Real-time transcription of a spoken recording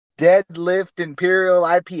Deadlift Imperial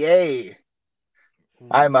IPA.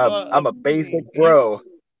 I'm a basic bro.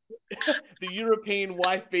 The European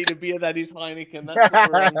wife beater beer that is Heineken. That's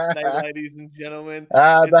what we're on today, ladies and gentlemen.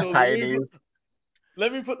 The Heinies.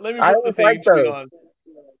 Let me put the theme tune on.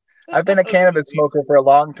 I've been a cannabis smoker for a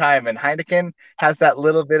long time, and Heineken has that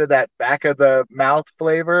little bit of that back of the mouth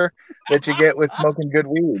flavor that you get with smoking good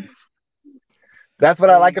weed. That's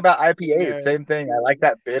what I like about IPAs. Yeah. Same thing. I like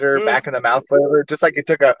that bitter back in the mouth flavor, just like you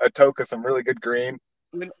took a toke of some really good green.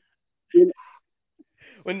 We're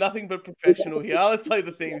nothing but professional here. Let's play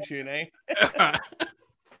the theme tune, eh?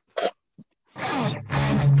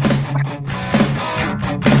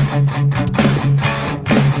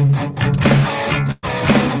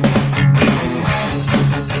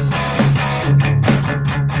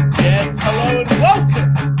 Yes, hello and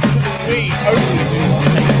welcome to the We Only Do One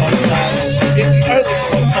Take podcast. It's the only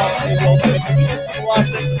podcast in the world that if you listen to the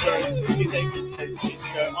last episode is a complete shit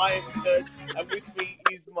show. I am Kurt, and with me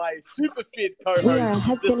is my super fit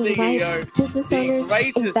co-host, the CEO, the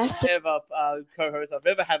greatest ever co-host I've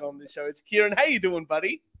ever had on this show. It's Kieran. How you doing,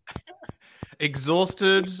 buddy?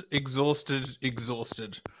 Exhausted.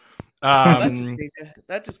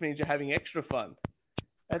 That just means you're having extra fun.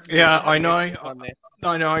 Yeah, I know.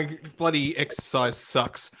 I know. Bloody exercise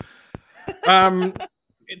sucks.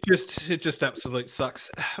 It just absolutely sucks.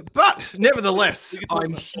 But nevertheless,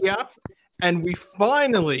 I'm here, and we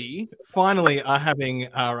finally are having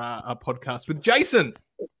our podcast with Jason.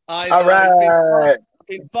 I know. All right. It's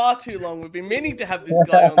been far too long. We've been meaning to have this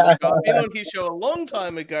guy on the show. I've been on his show a long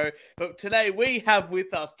time ago, but today we have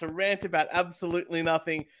with us to rant about absolutely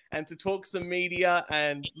nothing and to talk some media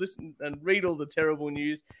and listen and read all the terrible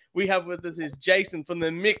news. We have with us is Jason from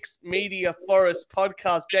the Mixed Media Forest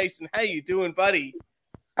podcast. Jason, how you doing, buddy?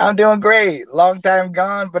 I'm doing great. Long time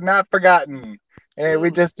gone, but not forgotten. Hey,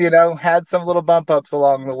 we just, had some little bump ups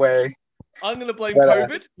along the way. I'm going to blame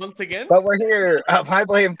COVID once again. But we're here. I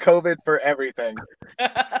blame COVID for everything.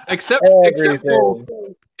 Except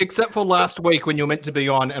for last week when you were meant to be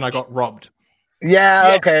on and I got robbed.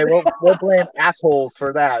 Yeah, okay. We'll blame assholes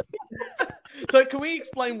for that. So can we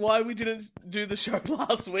explain why we didn't do the show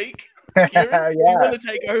last week? Kieran, yeah. Do you want to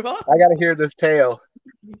take over? I got to hear this tale.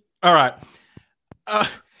 All right.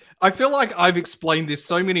 I feel like I've explained this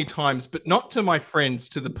so many times, but not to my friends,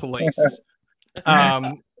 to the police.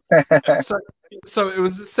 So it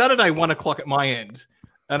was Saturday, 1:00 at my end,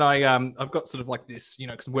 and I've got sort of like this,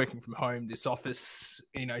 because I'm working from home, this office,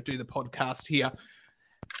 do the podcast here,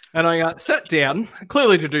 and I sat down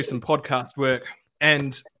clearly to do some podcast work,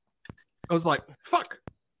 and I was like, "Fuck,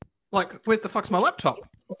 like where's the fuck's my laptop?"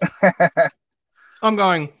 I'm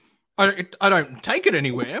going, I don't take it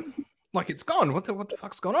anywhere, like it's gone. What the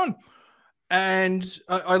fuck's gone on? And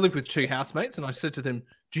I live with two housemates, and I said to them,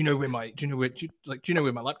 do you know where my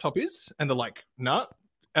laptop is? And they're like, no.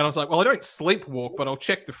 And I was like, well, I don't sleepwalk, but I'll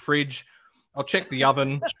check the fridge, I'll check the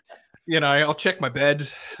oven, I'll check my bed,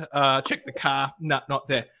 check the car. No, not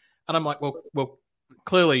there. And I'm like, well,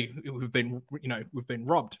 clearly we've been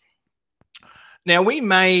robbed. Now we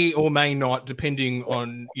may or may not, depending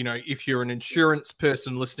on, if you're an insurance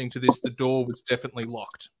person listening to this, the door was definitely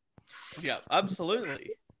locked. Yeah,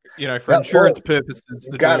 absolutely. For insurance purposes,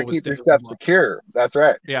 the got to keep your stuff secure. That's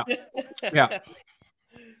right. Yeah. Yeah.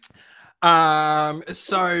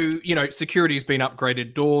 So, security has been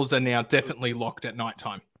upgraded. Doors are now definitely locked at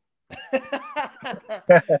nighttime.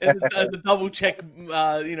 It's a double check,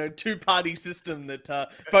 two-party system that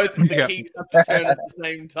both of the keys have to turn at the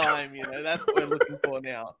same time. That's what we're looking for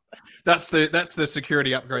now. That's the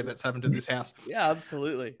security upgrade that's happened to this house. Yeah,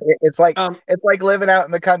 absolutely. It's like living out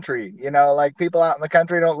in the country. Like people out in the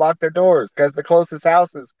country don't lock their doors because the closest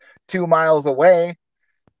house is 2 miles away.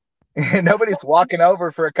 Nobody's walking over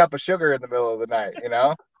for a cup of sugar in the middle of the night.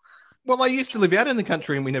 Well, I used to live out in the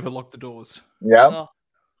country and we never locked the doors. Yeah. Oh.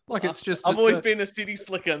 Like it's just. I've always been a city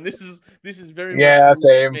slicker, and this is very much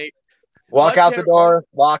same. Walk out the door,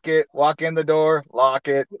 lock it. Walk in the door, lock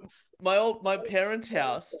it. My parents'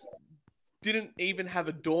 house didn't even have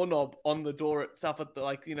a doorknob on the door itself at the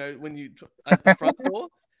when you at the front door.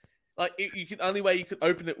 Like only way you could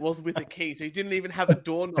open it was with a key, so you didn't even have a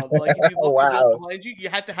doorknob. Like if you locked the door behind you, you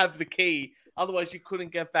had to have the key. Otherwise, you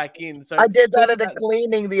couldn't get back in. So I did that at a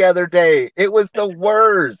cleaning the other day. It was the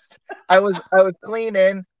worst. I was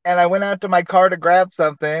cleaning. And I went out to my car to grab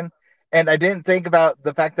something, and I didn't think about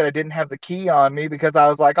the fact that I didn't have the key on me because I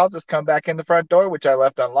was like, I'll just come back in the front door, which I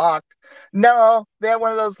left unlocked. No, they had one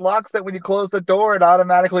of those locks that when you close the door, it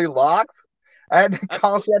automatically locks. I had to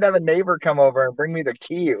call. She had to have a neighbor come over and bring me the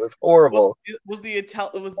key. It was horrible. Was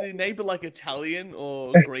the neighbor like Italian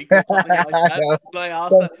or Greek or something like that? Did I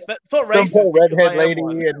ask that? That's not racist. Some poor because redhead I am lady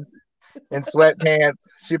one. in sweatpants.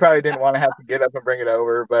 She probably didn't want to have to get up and bring it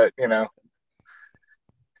over, but you know,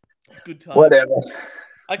 It's good time. whatever.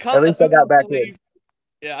 At least I got back in.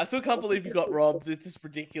 Yeah, I still can't believe you got robbed. It's just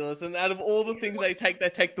ridiculous. And out of all the things they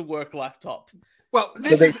take the work laptop. Well,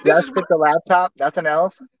 So they just took the laptop. Nothing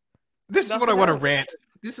else. This is what I want to rant.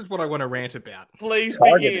 This is what I want to rant about. Please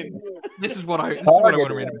Targeted. begin. This is what I want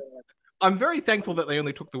to rant about. I'm very thankful that they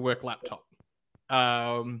only took the work laptop.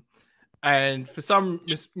 And for some,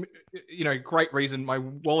 great reason, my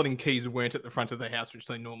wallet and keys weren't at the front of the house, which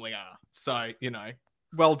they normally are. So,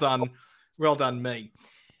 well done me.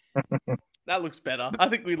 That looks better. I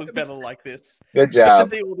think we look better like this. Good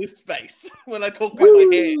job. I all this space when I talk with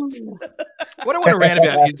my hands. What I want to rant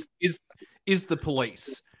about is the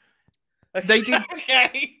police. They did.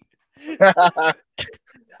 Okay.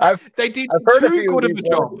 They did I've heard too good of a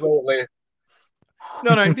job. Lately.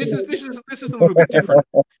 No, this is a little bit different.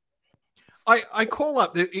 I call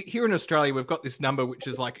up here in Australia. We've got this number which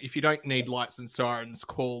is like, if you don't need lights and sirens,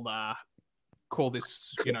 call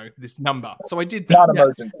this this number. So I did that. Not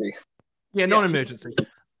emergency. Yeah, non-emergency.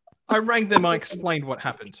 I rang them. I explained what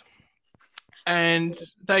happened, and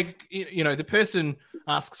they, the person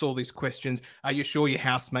asks all these questions. Are you sure your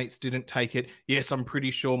housemates didn't take it? Yes, I'm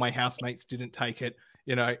pretty sure my housemates didn't take it.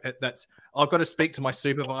 I've got to speak to my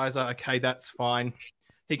supervisor. Okay, that's fine.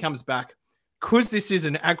 He comes back. Because this is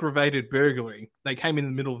an aggravated burglary, they came in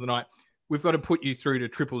the middle of the night. We've got to put you through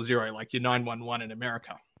to 000, like your 911 in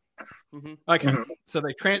America. Mm-hmm. Okay, so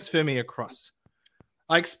they transfer me across.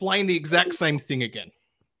 I explain the exact same thing again.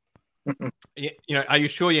 Are you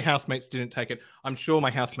sure your housemates didn't take it? I'm sure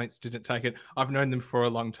my housemates didn't take it. I've known them for a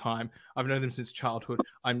long time. I've known them since childhood.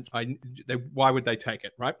 Why would they take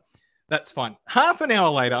it, right? That's fine. Half an hour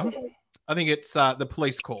later, I think it's the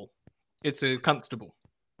police call. It's a constable.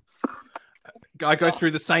 I go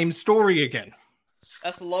through the same story again.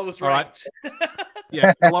 That's the lowest ranked. Right.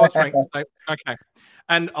 Yeah, the lowest ranked. Okay.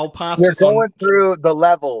 And I'll pass You're this on. going through the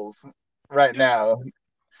levels right now.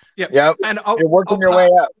 Yep. And you're working your way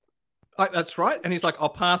up. That's right. And he's like, I'll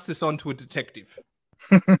pass this on to a detective.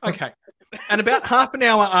 Okay. And about half an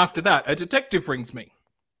hour after that, a detective rings me.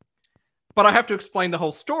 But I have to explain the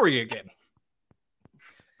whole story again.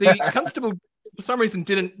 The constable, for some reason,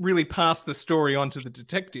 didn't really pass the story on to the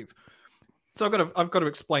detective. So I've got to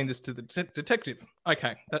explain this to the detective.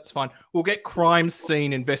 Okay, that's fine. We'll get crime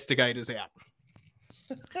scene investigators out.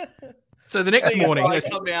 So the next morning,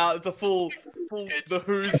 somehow it's a full The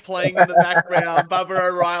Who's playing in the background. Barbara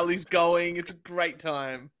O'Reilly's going. It's a great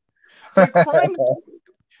time. So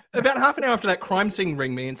about half an hour after that, crime scene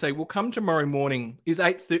ring me and say, "We'll come tomorrow morning.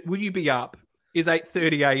 Will you be up? Is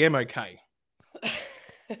 8:30 a.m. okay?"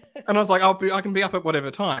 And I was like, I can be up at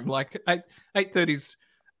whatever time. Like 8:30's.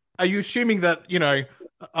 Are you assuming that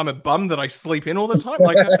I'm a bum that I sleep in all the time?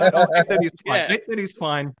 Like 8:30's fine. Yeah. 8:30's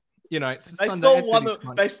fine. It's they Sunday.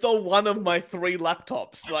 They stole one of my 3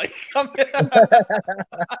 laptops. Like,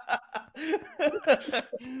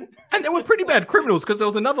 and they were pretty bad criminals because there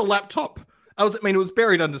was another laptop. It was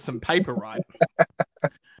buried under some paper, right?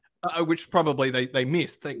 Which probably they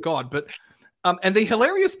missed, thank God. But and the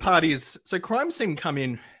hilarious part is, so crime scene come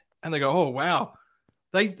in and they go, "Oh wow,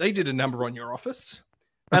 they did a number on your office."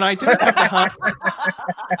 And I didn't have the heart.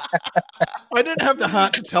 I didn't have the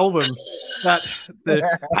heart to tell them that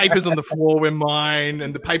the papers on the floor were mine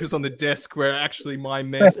and the papers on the desk were actually my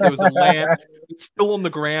mess. There was a lamp. It's still on the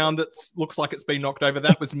ground that looks like it's been knocked over.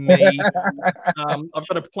 That was me. I've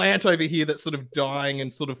got a plant over here that's sort of dying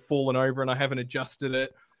and sort of fallen over, and I haven't adjusted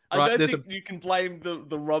it. Right? I don't think you can blame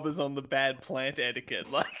the robbers on the bad plant etiquette.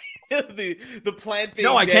 Like the plant being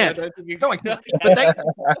I dead. can't. I can't.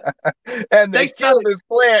 But and they killed his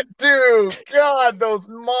plant too. God, those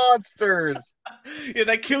monsters. Yeah,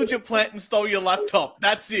 they killed your plant and stole your laptop.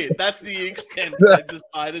 That's it. That's the extent they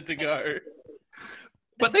decided to go.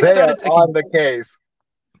 But they started on the case.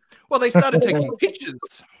 Well, they started taking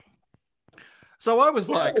pictures. So I was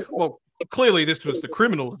like, well, clearly this was the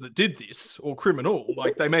criminals that did this, or criminal.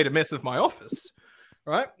 Like, they made a mess of my office,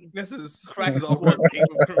 right? This is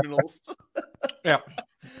criminals. Yeah.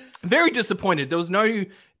 Very disappointed. There was no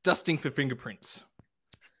dusting for fingerprints.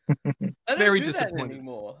 Very disappointed.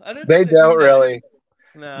 Anymore. They don't really.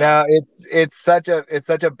 No, it's such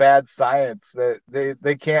a bad science that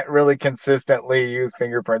they can't really consistently use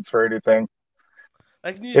fingerprints for anything.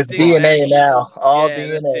 It's DNA now, all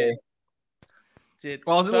DNA. That's it.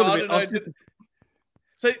 Well, I was a little bit.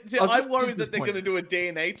 So I was I'm just worried that they're going to disappointed. do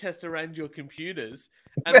a DNA test around your computers,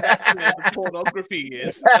 and that's where the pornography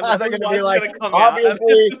is. And They're the going to one's be like, going to come out. And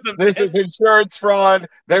obviously, this is the this is best. insurance fraud.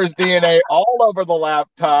 There's DNA all over the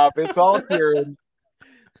laptop. It's all cured.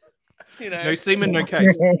 You know, No semen, no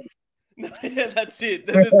case. yeah, that's it.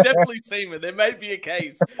 There's definitely semen. There may be a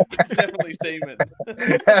case, but it's definitely semen.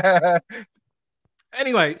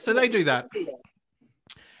 Anyway, so they do that.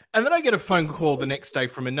 And then I get a phone call the next day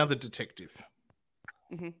from another detective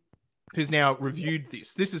who's now reviewed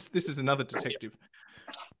this. This is another detective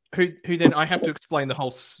who then I have to explain the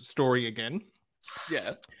whole story again.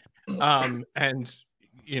 Yeah. And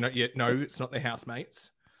no, it's not their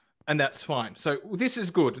housemates. And that's fine. So this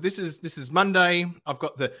is good. This is Monday. I've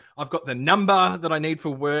got the number that I need for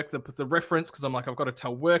work, the reference, because I'm like, I've got to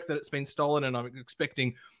tell work that it's been stolen, and I'm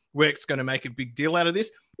expecting work's going to make a big deal out of this.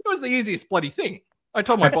 It was the easiest bloody thing. I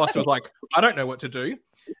told my boss, I was like, I don't know what to do.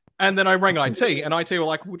 And then I rang IT, and IT were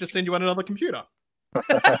like, we'll just send you on another computer.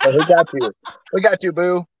 We got you. We got you,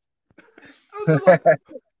 boo. I was just like,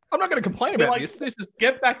 I'm not going to complain about this. This is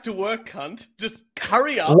Get back to work, cunt. Just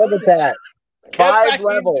hurry up. Look at that. Get 5 back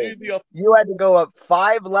levels. into the office. You had to go up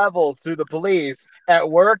 5 levels through the police. At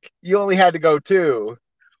work, you only had to go 2.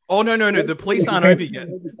 Oh no! The police aren't over yet.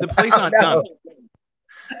 The police aren't done.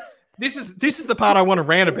 This is the part I want to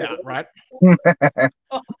rant about, right?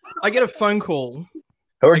 I get a phone call.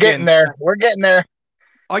 We're getting there. We're getting there.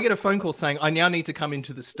 I get a phone call saying I now need to come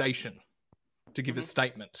into the station to give a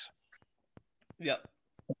statement. Yep.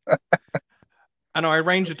 And I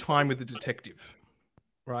arrange a time with the detective,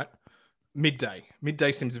 right? Midday.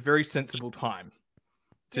 Midday seems a very sensible time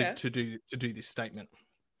to do this statement.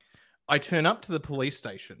 I turn up to the police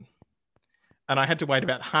station, and I had to wait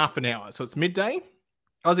about half an hour. So it's midday.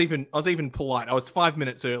 I was even polite. I was 5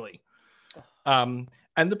 minutes early.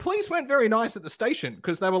 And the police weren't very nice at the station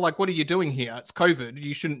because they were like, "What are you doing here? It's COVID.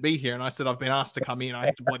 You shouldn't be here." And I said, "I've been asked to come in." I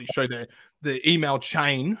had to bloody show the email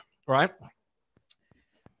chain, right?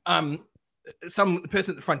 Some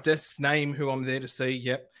person at the front desk's name who I'm there to see.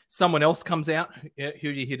 Yep. Someone else comes out. Yeah. Who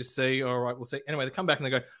are you here to see? All right, we'll see. Anyway, they come back and they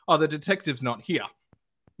go, "Oh, the detective's not here.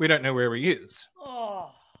 We don't know where he is."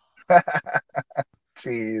 Oh.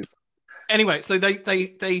 Jeez. Anyway, so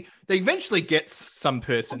they eventually get some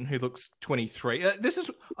person who looks 23.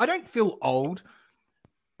 I don't feel old,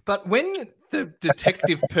 but when the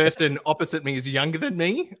detective person opposite me is younger than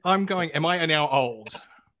me, I'm going, am I now old?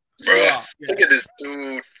 Bruh, look at this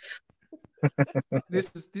dude. This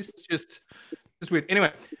is just weird.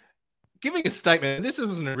 Anyway, giving a statement. This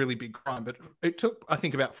wasn't a really big crime, but it took, I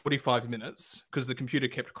think, about 45 minutes because the computer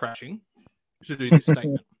kept crashing to do this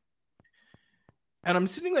statement. And I'm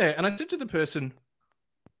sitting there, and I said to the person,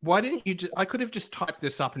 "Why didn't you? I could have just typed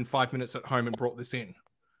this up in 5 minutes at home and brought this in.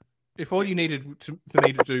 If all you needed for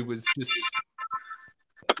me to do was just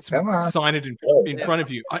sign it in front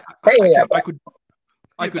of you, I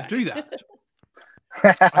could do that."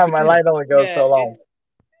 My light only goes so long.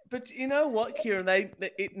 But you know what, Kieran?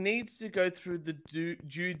 It needs to go through the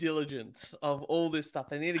due diligence of all this stuff.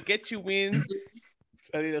 They need to get you in.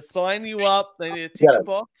 They need to sign you up. They need to tick a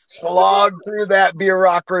box. Slog through that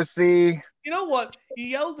bureaucracy. You know what? You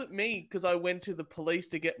yelled at me because I went to the police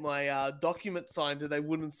to get my document signed and they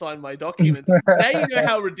wouldn't sign my documents. Now you know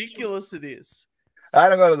how ridiculous it is. I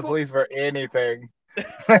don't go to the police for anything.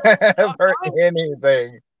 For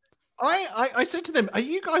anything. I said to them, "Are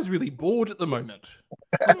you guys really bored at the moment?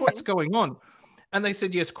 Like, what's going on?" And they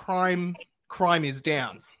said, "Yes, crime is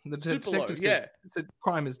down." The detective said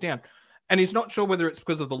crime is down. And he's not sure whether it's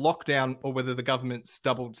because of the lockdown or whether the government's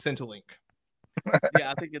doubled Centrelink. Yeah,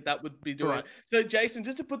 I think that would be doing it. So, Jason,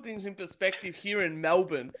 just to put things in perspective, here in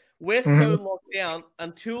Melbourne, we're so locked down.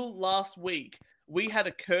 Until last week, we had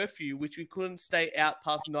a curfew, which we couldn't stay out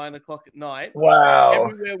past 9 o'clock at night. Wow.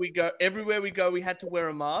 Everywhere we go, we had to wear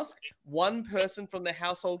a mask. One person from the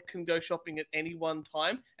household can go shopping at any one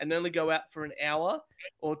time and only go out for an hour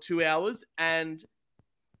or 2 hours. And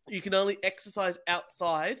you can only exercise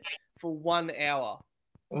outside for 1 hour.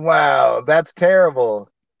 Wow, that's terrible.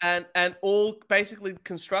 And all basically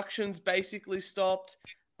construction's basically stopped.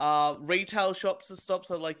 Retail shops are stopped.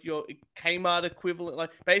 So like your Kmart equivalent, like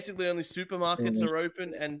basically only supermarkets are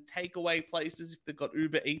open and takeaway places if they've got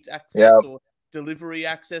Uber Eats access or delivery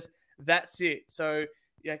access. That's it. So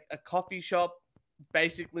yeah, a coffee shop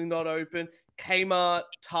basically not open. Kmart,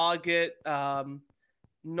 Target,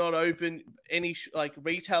 not open. Any like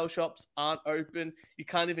retail shops aren't open. You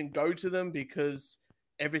can't even go to them because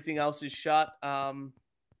everything else is shut.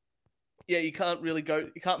 Yeah, you can't really go.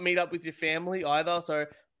 You can't meet up with your family either. So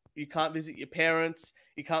you can't visit your parents.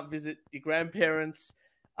 You can't visit your grandparents.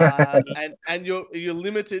 and you're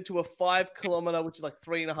limited to a 5 kilometer, which is like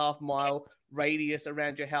 3.5 mile radius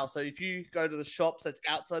around your house. So if you go to the shops that's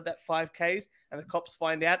outside that 5Ks and the cops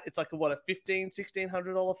find out, it's like a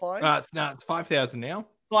 $1,500-$1,600 fine. It's 5,000 now.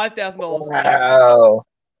 $5,000. Wow.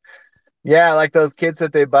 Yeah, like those kids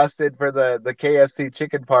that they busted for the KFC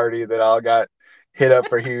chicken party that all got hit up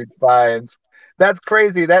for huge fines. That's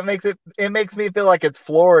crazy. That makes me feel like it's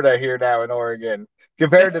Florida here now in Oregon.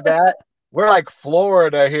 Compared to that, we're like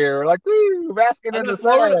Florida here. We're like, woo, basking in the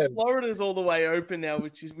sun. Florida's all the way open now,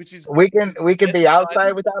 which is we can be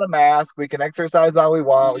outside without a mask. We can exercise all we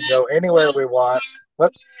want. We can go anywhere we want.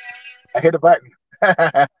 Whoops, I hit a button.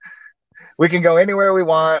 We can go anywhere we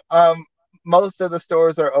want. Most of the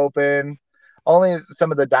stores are open. Only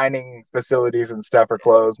some of the dining facilities and stuff are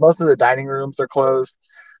closed. Most of the dining rooms are closed,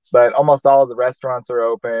 but almost all of the restaurants are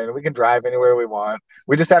open. We can drive anywhere we want.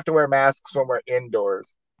 We just have to wear masks when we're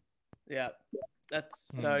indoors. Yeah, that's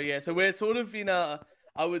so. Yeah, so we're sort of in a,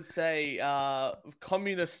 I would say,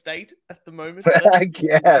 communist state at the moment. I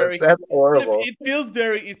guess that's horrible. It feels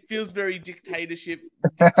very dictatory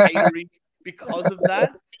because of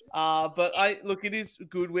that. But it is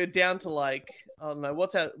good. We're down to like, I don't know,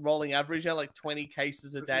 what's our rolling average now? Like 20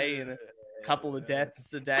 cases a day and a couple of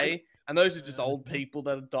deaths a day. And those are just old people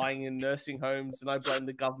that are dying in nursing homes. And I blame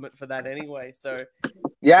the government for that anyway. So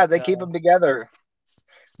yeah, they keep them together.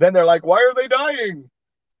 Then they're like, why are they dying?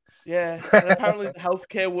 Yeah, and apparently the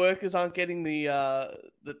healthcare workers aren't getting the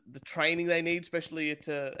training they need, especially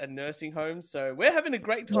at nursing homes. So we're having a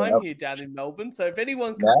great time here down in Melbourne. So if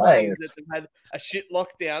anyone complains that they've had a shit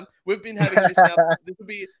lockdown, we've been having this now. This will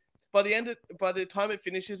be by the time it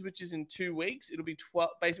finishes, which is in 2 weeks, it'll be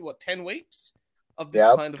 10 weeks of this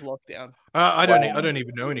kind of lockdown. I don't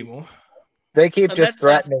even know anymore. They keep just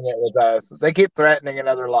threatening it with us. They keep threatening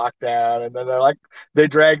another lockdown, and then they're like, they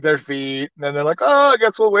drag their feet, and then they're like, oh, I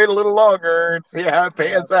guess we'll wait a little longer and see how it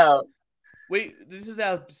pans out. This is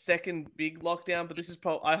our second big lockdown, but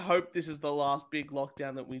I hope this is the last big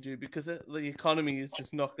lockdown that we do, because the economy is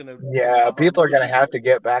just not going to. Yeah, people are going to have to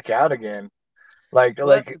get back out again. Like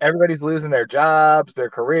everybody's losing their jobs, their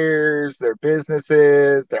careers, their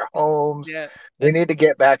businesses, their homes. Yeah. We need to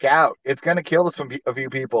get back out. It's going to kill a few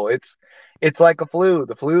people. It's like a flu.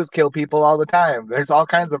 The flus kill people all the time. There's all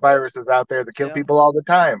kinds of viruses out there that kill people all the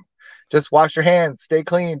time. Just wash your hands, stay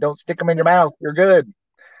clean, don't stick them in your mouth. You're good.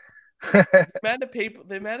 The amount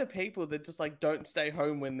of people that just like don't stay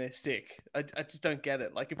home when they're sick. I just don't get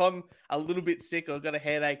it. Like if I'm a little bit sick or I've got a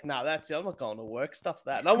headache, that's it. I'm not going to work. Stuff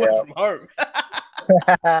that. And I work from home.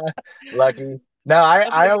 Lucky. No,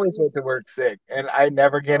 I always went to work sick, and I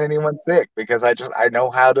never get anyone sick because I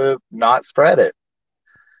know how to not spread it.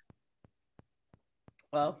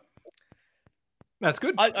 Well, that's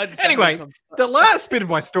good. Anyway, the last bit of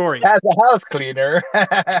my story. As a house cleaner,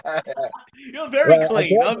 you're very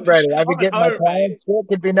clean. I'm ready. I've been getting my clients sick.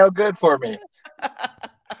 It'd be no good for me.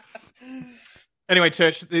 Anyway,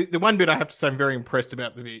 Church, the one bit I have to say I'm very impressed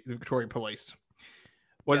about the Victoria Police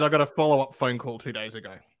was I got a follow-up phone call 2 days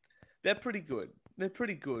ago. They're pretty good. They're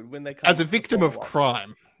pretty good when they come. As a victim of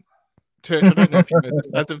crime, Church, I don't know if you know this,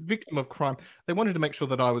 as a victim of crime, they wanted to make sure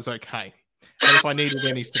that I was okay and if I needed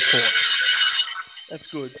any support. That's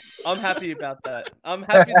good. I'm happy about that. I'm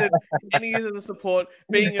happy that any of the support,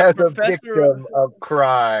 being a professor of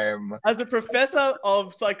crime. As a professor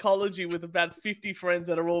of psychology with about 50 friends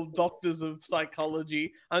that are all doctors of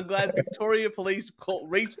psychology, I'm glad Victoria Police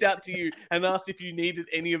reached out to you and asked if you needed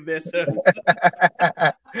any of their services.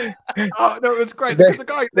 Oh no, it was great. They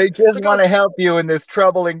just want to help you in this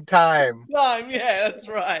troubling time. Yeah, that's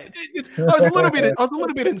right. I was a little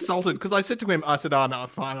bit insulted because I said to him, "Oh no,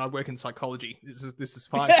 fine. I work in psychology. This is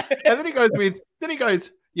fine." And then he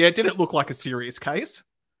goes, "Yeah, it didn't look like a serious case."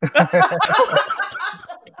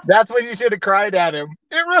 That's when you should have cried at him.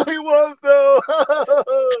 It really was, though.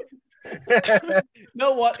 You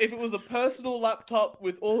know what? If it was a personal laptop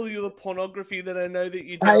with all the other pornography that I know that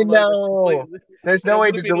you download, I know. There's no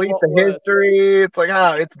way to delete the history. It's like,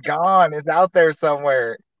 it's gone. It's out there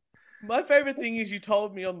somewhere. My favorite thing is you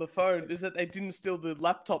told me on the phone is that they didn't steal the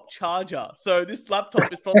laptop charger. So this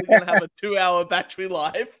laptop is probably going to have a 2-hour battery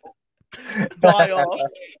life. Die off.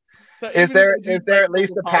 So is there at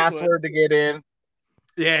least a password to get in?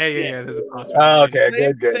 Yeah. There's a password. Oh,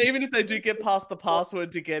 okay, good. So even if they do get past the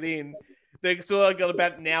password to get in, they still got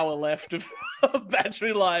about an hour left of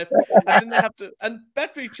battery life, and then they have to. And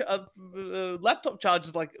laptop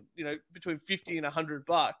charges like between $50 and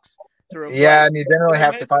 $100 to replace. Yeah, and you generally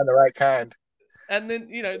have to find the right kind. And then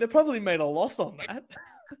they probably made a loss on that.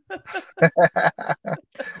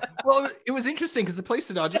 Well, it was interesting because the police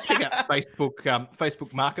said, "I'll just check out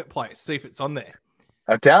Facebook Marketplace, see if it's on there."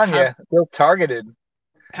 I'm telling you, it feels targeted.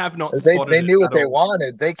 Have not They spotted knew it what at they all.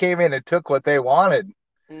 wanted. They came in and took what they wanted.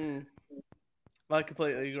 I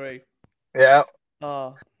completely agree. Yeah.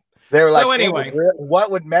 Oh. They were So like, anyway.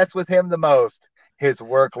 what would mess with him the most? His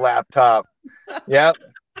work laptop. Yep.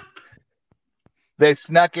 They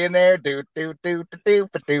snuck in there. Do. Oh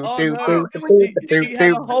no! He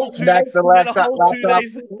had a whole Smack the laptop.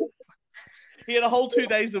 He had a whole 2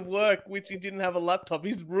 days of work, which he didn't have a laptop.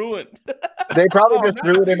 He's ruined. They probably just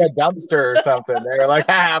threw it in a dumpster or something. They were like,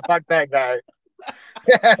 fuck that guy.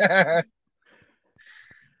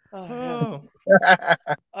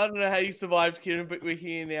 I don't know how you survived, Kieran, but we're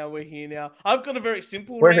here now. I've got a very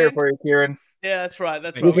simple We're rant. here for you, Kieran. Yeah, that's right.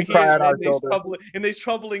 We We're can cry here on in these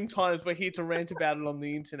troubling times. We're here to rant about it on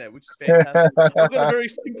the internet, which is fantastic. I've got a very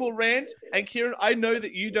simple rant, and Kieran, I know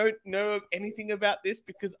that you don't know anything about this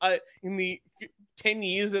because in the 10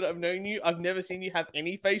 years that I've known you, I've never seen you have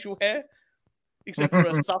any facial hair except for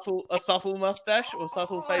a subtle mustache or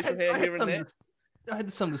subtle facial hair here and there. I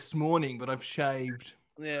had some this morning, but I've shaved.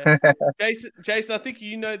 Yeah, Jason, I think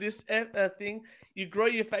you know this thing. You grow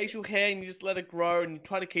your facial hair and you just let it grow, and you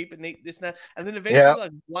try to keep it neat, this and that, and then eventually,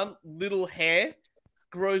 like one little hair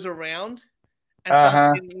grows around and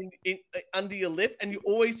starts getting under your lip, and you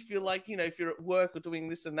always feel like, you know, if you're at work or doing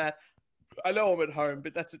this and that. I know I'm at home,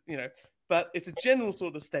 but that's, you know, but it's a general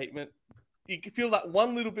sort of statement. You can feel that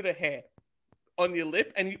one little bit of hair on your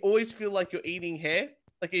lip, and you always feel like you're eating hair.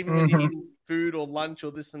 Like even when you're eating food or lunch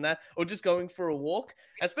or this and that, or just going for a walk,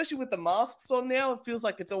 especially with the masks on now, it feels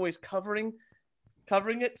like it's always covering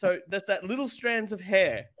it. So there's that little strands of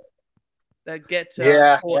hair that get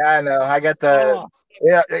I know. I get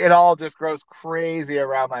it all just grows crazy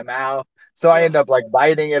around my mouth. So I end up like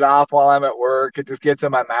biting it off while I'm at work. It just gets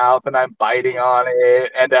in my mouth and I'm biting on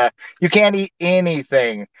it. And you can't eat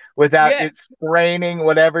anything without it straining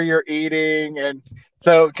whatever you're eating. And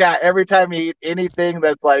so every time you eat anything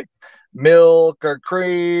that's like milk or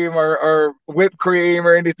cream or whipped cream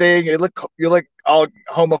or anything, you look all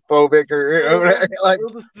homophobic or like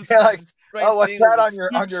oh, what's that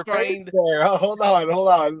on your face there? Oh, hold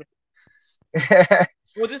on.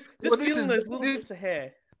 Well, just feeling those little bits of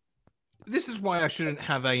hair. This is why I shouldn't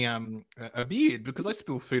have a beard, because I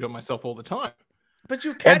spill food on myself all the time. But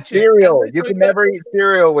you catch cereal. You can never eat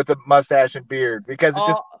cereal with a mustache and beard because it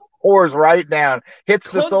just pours right down, hits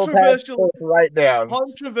the soul patch, pours right down.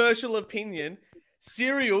 Controversial opinion: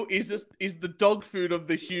 cereal is the dog food of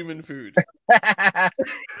the human food. I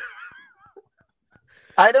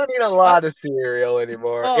don't eat a lot of cereal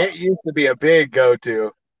anymore. It used to be a big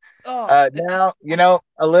go-to. Now, you know,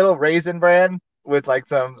 a little Raisin Bran with like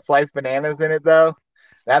some sliced bananas in it, though.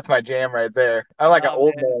 That's my jam right there. I'm like an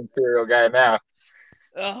old man cereal guy now.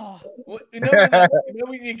 You know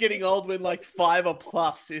when you're getting old, when like 5 or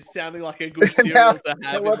plus is sounding like a good cereal to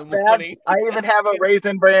have in the morning. I even have a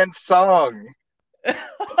Raisin Bran song.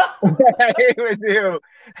 I even do.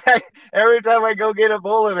 Every time I go get a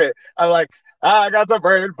bowl of it, I'm like, I got some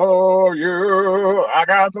bread for you. I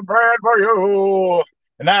got some bread for you.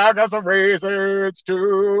 And I got some raisins too.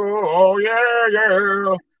 Oh,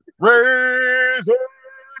 yeah. Raisin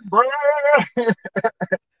bread.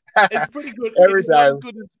 It's pretty good. Every time.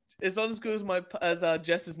 It's not as good as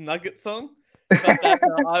Jess's Nugget song. But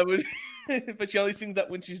I would, but she only sings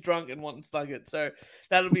that when she's drunk and wants nuggets. So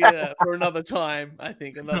that'll be for another time, I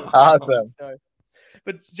think. Awesome.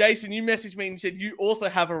 But Jason, you messaged me and said you also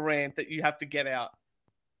have a rant that you have to get out.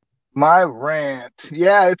 My rant,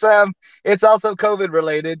 it's also COVID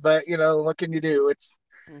related, but you know what can you do?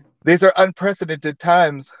 These are unprecedented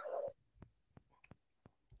times.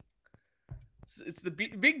 It's the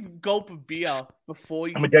big gulp of beer before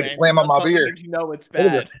you. I'm gonna take a slam on my beer. You know it's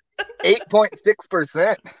bad.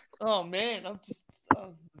 8.6%. Oh man, I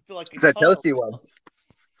feel like it's a toasty one.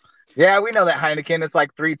 Yeah, we know that Heineken. It's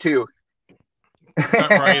like 3.2. Don't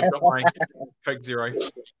worry, I've got my Coke Zero.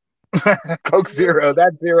 Coke Zero,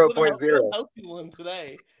 that's 0.0. Healthy one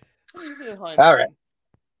today. All right.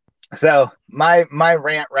 So my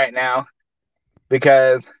rant right now,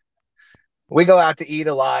 because we go out to eat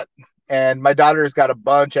a lot, and my daughter's got a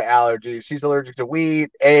bunch of allergies. She's allergic to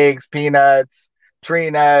wheat, eggs, peanuts, tree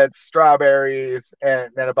nuts, strawberries,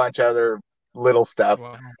 and a bunch of other little stuff.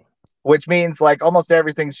 Wow. Which means like almost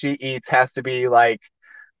everything she eats has to be like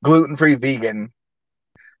gluten-free vegan.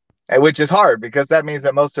 Which is hard because that means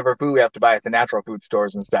that most of our food we have to buy at the natural food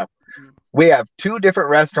stores and stuff. We have 2 different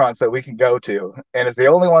restaurants that we can go to, and it's the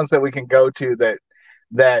only ones that we can go to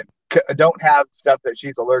that don't have stuff that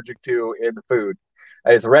she's allergic to in the food.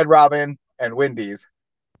 It's Red Robin and Wendy's.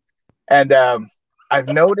 And I've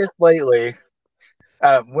noticed lately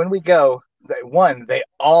when we go, they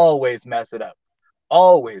always mess it up.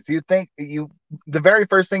 always, the very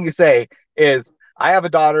first thing you say is, I have a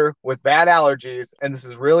daughter with bad allergies, and this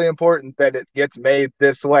is really important that it gets made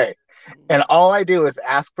this way. And all I do is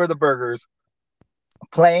ask for the burgers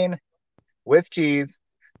plain with cheese,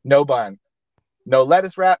 no bun, no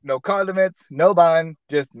lettuce wrap, no condiments, no bun,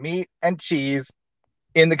 just meat and cheese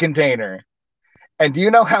in the container. And do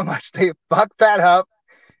you know how much they fucked that up?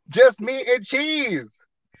 Just meat and cheese.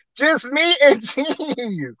 Just meat and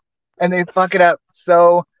cheese. And they fuck it up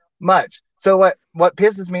so much. So what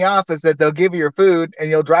pisses me off is that they'll give you your food and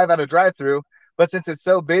you'll drive out a drive-through, but since it's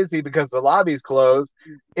so busy because the lobby's closed,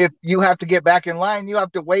 if you have to get back in line, you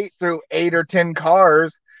have to wait through 8 or 10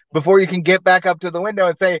 cars before you can get back up to the window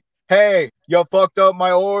and say, hey, you fucked up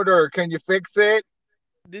my order. Can you fix it?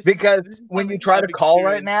 Because when you try to call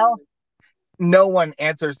right now, no one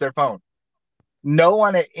answers their phone. No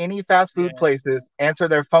one at any fast food places answer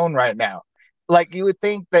their phone right now. Like, you would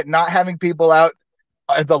think that not having people out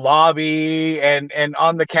at the lobby and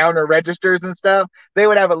on the counter registers and stuff, they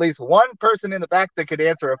would have at least one person in the back that could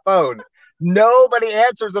answer a phone. Nobody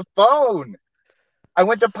answers a phone. I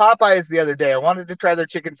went to Popeyes the other day. I wanted to try their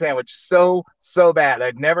chicken sandwich so bad.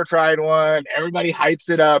 I'd never tried one. Everybody hypes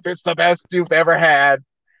it up. It's the best you've ever had.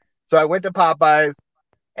 So I went to Popeyes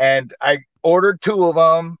and I ordered 2 of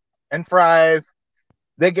them and fries.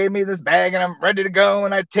 They gave me this bag and I'm ready to go,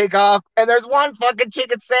 and I take off and there's one fucking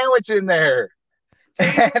chicken sandwich in there. See,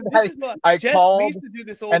 and I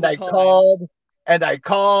called and I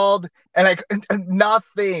called and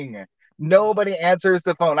nothing. Nobody answers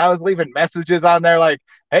the phone. I was leaving messages on there like,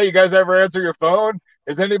 hey, you guys ever answer your phone?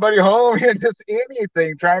 Is anybody home? Just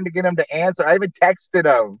anything, trying to get them to answer. I even texted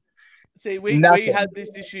them. See, we had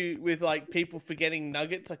this issue with like people forgetting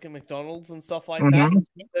nuggets like at McDonald's and stuff like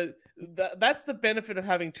that. That's the benefit of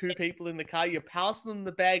having 2 people in the car. You pass them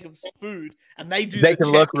the bag of food and they do they the can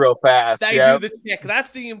check. Look real fast. They do the check.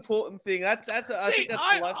 That's the important thing. I think that's the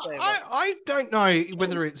lifesaver. I don't know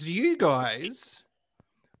whether it's you guys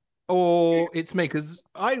or it's me, because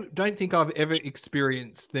I don't think I've ever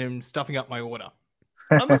experienced them stuffing up my order.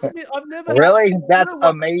 I must admit, I've never. Really? That's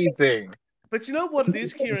amazing. But you know what it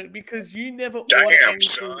is, Kieran? Because you never. Damn,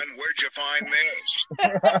 son, where'd you find this?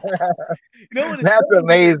 You know what? That's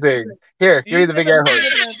amazing. Here, give me the big air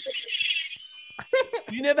horse.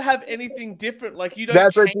 You never have anything different. Like you don't.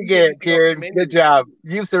 That's what you get, Kieran. Good job.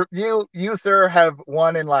 You sir, have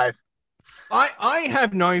won in life. I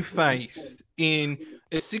have no faith in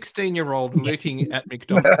a 16-year-old working at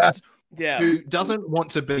McDonald's. Who doesn't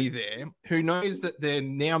want to be there, who knows that they're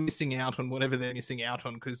now missing out on whatever they're missing out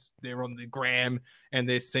on because they're on the gram and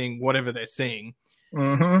they're seeing whatever they're seeing.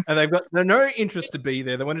 And they've got no interest to be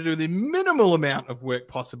there. They want to do the minimal amount of work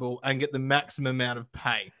possible and get the maximum amount of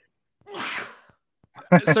pay.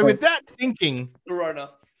 So with that thinking,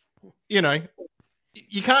 you know,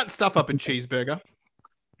 you can't stuff up a cheeseburger.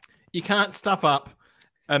 You can't stuff up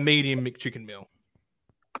a medium McChicken meal.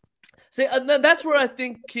 See, that's where I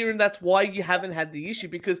think, Kieran, that's why you haven't had the issue,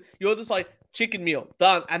 because you're just like, chicken meal,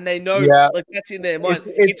 done. And they know, like, that's in their mind.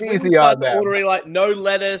 It's easy on them. Ordering, like, no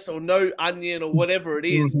lettuce or no onion or whatever it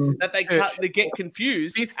is, that they get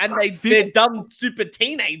confused, and they're dumb, super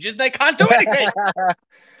teenagers. They can't do anything.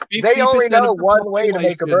 They only know one way to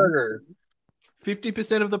make a burger.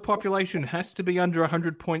 50% of the population has to be under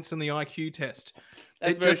 100 points on the IQ test.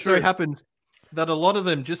 That's it just so happens that a lot of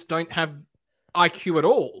them just don't have IQ at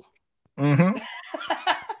all.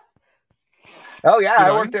 Oh yeah,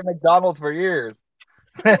 I worked at McDonald's for years.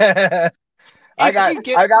 I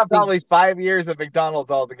got probably 5 years of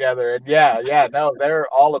McDonald's altogether, and no, they're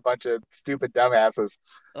all a bunch of stupid dumbasses.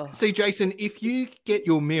 See, Jason, if you get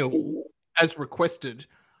your meal as requested,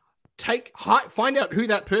 find out who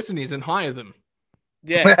that person is and hire them.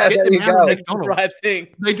 Yeah, get them out of McDonald's. Right thing.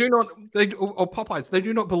 They do not. Or Popeyes. They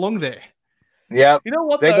do not belong there. Yeah, you know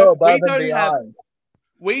what? They go above and beyond.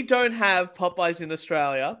 We don't have Popeyes in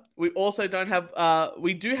Australia. We also don't have.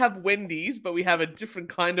 We do have Wendy's, but we have a different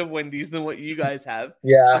kind of Wendy's than what you guys have.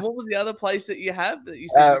 Yeah. And what was the other place that you have that you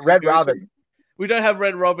said? Red Robin. We don't have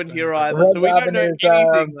Red Robin here either, so we don't know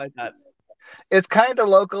anything like that. It's kind of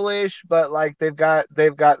local-ish, but like they've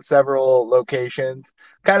got several locations,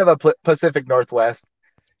 kind of a Pacific Northwest.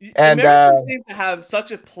 And Americans seem to have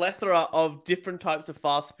such a plethora of different types of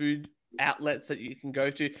fast food outlets that you can go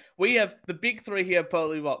to. We have the big 3 here,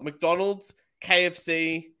 probably McDonald's,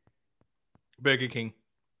 KFC, Burger King.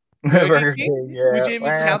 Burger King, yeah. Would you even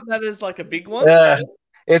count that as like a big one? Yeah,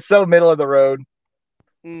 it's so middle of the road.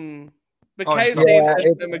 But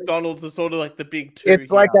KFC and McDonald's are sort of like the big 2.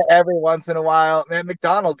 It's like that every once in a while. Man,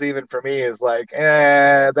 McDonald's even for me is like,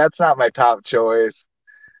 that's not my top choice.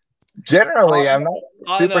 Generally, I'm not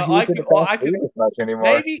I super know, I huge could- into I fast could- food as much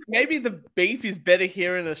anymore. Maybe the beef is better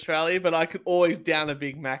here in Australia, but I could always down a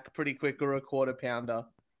Big Mac pretty quick or a quarter pounder.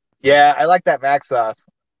 Yeah, I like that mac sauce.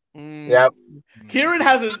 Mm. Yep. Kieran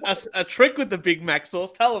has a trick with the Big Mac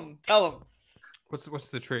sauce. Tell him. What's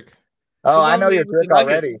the trick? Oh, The I one know your with the trick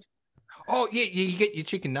already. nuggets. Oh yeah, you get your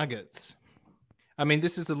chicken nuggets. I mean,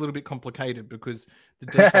 this is a little bit complicated because the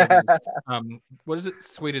default is, what is it,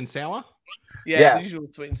 sweet and sour? Yeah, the usual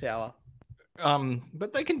sweet and sour.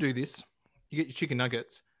 But they can do this. You get your chicken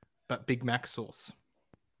nuggets, but Big Mac sauce.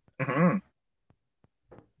 Hmm.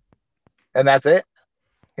 And that's it.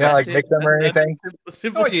 You know, That's like mix them or That's anything. a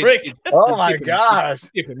simple Oh, trick. Oh my Dip 'em- gosh!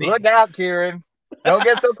 dip 'em in. Look out, Kieran! Don't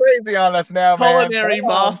get so crazy on us now, man. Culinary Come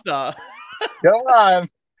on. master. Come on.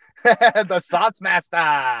 The sauce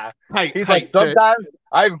master. Hey, He's hey, like, sometimes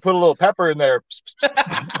I even put a little pepper in there.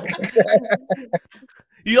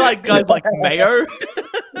 You like guys like mayo?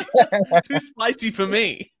 Too spicy for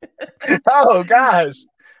me. Oh gosh,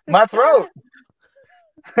 my throat.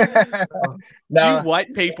 No, You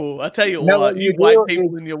white people, I tell you No, what, what you you white do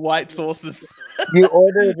people and your white sauces. you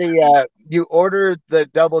order the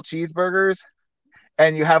double cheeseburgers,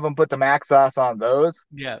 and you have them put the mac sauce on those,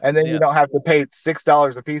 Yeah, and then you don't have to pay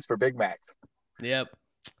 $6 a piece for Big Macs. Yep.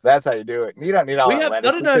 That's how you do it. You don't need all We that have. I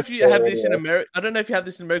lettuce. don't It's know if just you have there this in anyway. America. I don't know if you have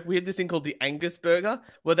this in America. We had this thing called the Angus burger,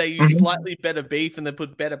 where they use Mhm. slightly better beef and they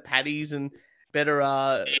put better patties and better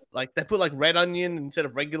like they put like red onion instead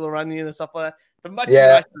of regular onion and stuff like that. It's a much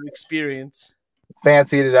Yeah. nicer experience.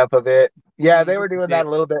 Fancied it up a bit. Yeah, they were Just a doing that bit. a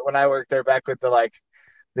little bit when I worked there back with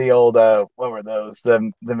the old what were those?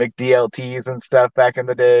 The McDLTs and stuff back in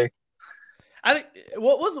the day. I think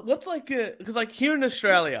what's like because like here in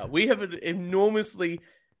Australia we have an enormously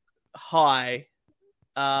high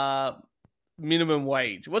minimum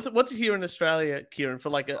wage. What's here in Australia, Kieran, for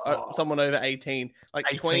like someone over 18? Like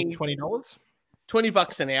 $20.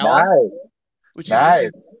 $20 an hour, Nice. which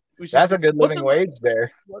Nice. is That's a good what's living the- wage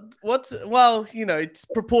there. What's well, you know, it's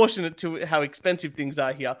proportionate to how expensive things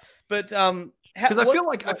are here. But Because I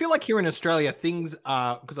feel like here in Australia things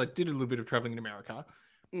are, because I did a little bit of traveling in America.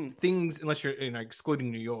 Things, unless you're excluding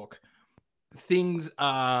New York, things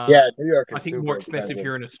are Yeah, New York is I think super more expensive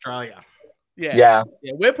here in Australia. yeah, Yeah.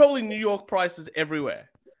 we're probably New York prices everywhere.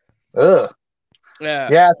 Ugh. Yeah.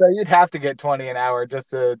 Yeah, so you'd have to get 20 an hour just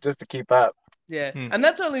to keep up. Yeah, Hmm. and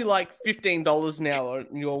that's only like $15 an hour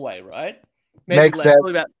in your way, right? Makes less,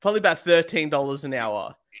 sense. Probably about $13 an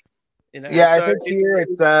hour. You know? Yeah, so I think here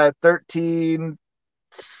it's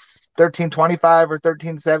 13.25 or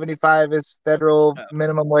 13.75 is federal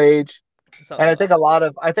minimum wage. something And I like think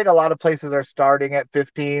a lot of places are starting at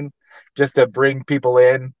 15 just to bring people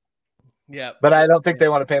in. that. Yeah, But I don't think they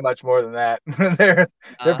want to pay much more than that.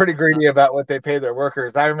 They're pretty greedy about what they pay their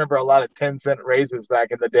workers. I remember a lot of 10-cent raises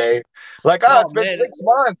back in the day. Like, Oh, it's been man. 6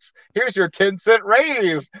 months. Here's your 10-cent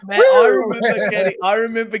raise. man, Woo! I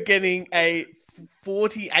remember getting a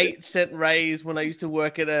 48-cent raise when I used to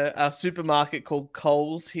work at a supermarket called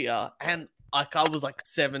Coles here, and like I was like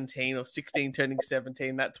 17 or 16, turning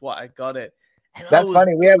 17. That's why I got it. And I That's was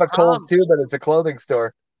funny. We have a Kohl's pumped. too, but it's a clothing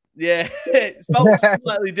store. Yeah, it's spelled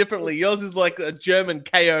slightly differently. Yours is like a German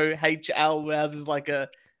KOHL, whereas is like a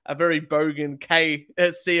very bogan COLE.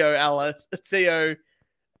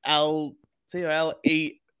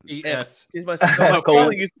 Yes. My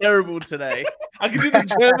spelling is terrible today. I can do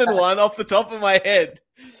the German one off the top of my head,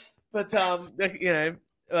 but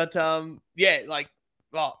yeah, like,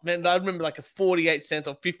 oh man, I remember like a 48-cent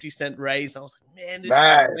or 50-cent raise. I was like, man, this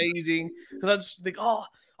Nice. is amazing, because I just think, oh,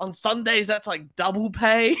 on Sundays that's like double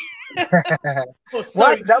pay. Oh, so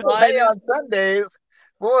What? Double pay excited. on Sundays?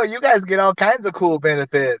 Boy, you guys get all kinds of cool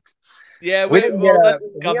benefits. Yeah, We didn't get that's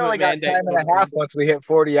we government only got mandate time and sort a of half thing. once we hit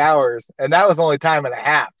 40 hours, and that was only time and a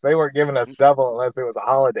half. They weren't giving us double unless it was a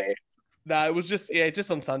holiday. No, it was just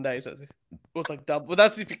on Sundays. It was like double. Well,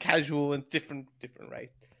 that's if you're casual and different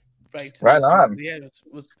rates. Right on. Yeah, it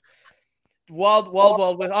was wild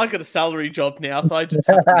west. I got a salary job now, so I just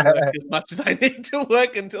have to work as much as I need to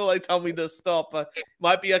work until they tell me to stop.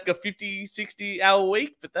 Might be like a 50, 60 hour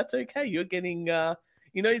week, but that's okay. You're getting, the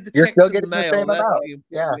You're checks still in the getting the mail. same That's amount. the important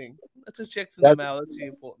Yeah. thing. That's the checks in the mail. That's the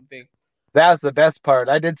important thing. That's the best part.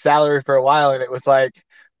 I did salary for a while, and it was like,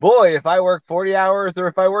 boy, if I work 40 hours or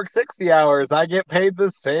if I work 60 hours, I get paid the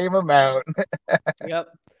same amount. Yep.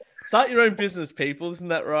 Start your own business, people. Isn't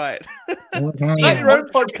that right? Mhm. Start your own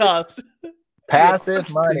podcast.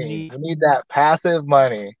 Passive money. You need that passive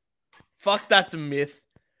money. Fuck, that's a myth.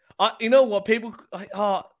 You know what? People,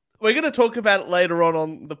 we're going to talk about it later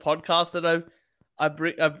on the podcast that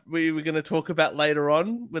we were going to talk about later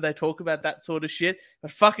on, where they talk about that sort of shit.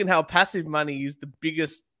 But fucking hell, passive money is the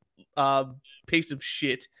biggest piece of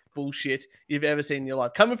shit bullshit you've ever seen in your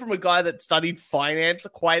life. Coming from a guy that studied finance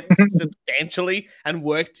quite substantially and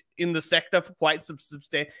worked in the sector for quite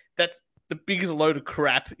substantial, that's the biggest load of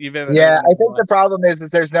crap you've ever Yeah, heard I think the problem is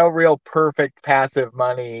there's no real perfect passive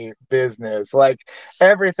money business. Like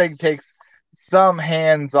everything takes some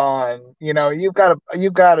hands-on. You've got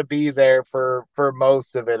to be there for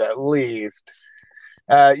most of it at least.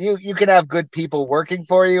 You can have good people working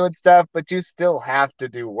for you and stuff, but you still have to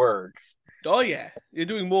do work. Oh yeah, you're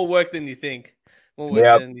doing more work than you think. More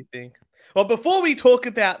work than you think. Well, before we talk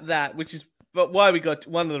about that, which is why we got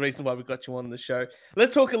one of the reasons why we got you on the show,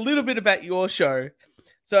 let's talk a little bit about your show.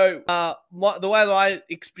 So, the way that I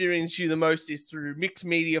experience you the most is through Mixed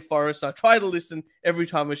Media Forest. I try to listen every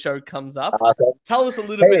time a show comes up. Awesome. Tell us a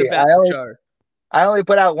little bit about the show. I only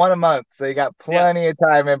put out one a month, so you got plenty of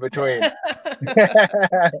time in between.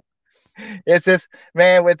 It's just,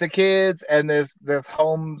 man, with the kids and this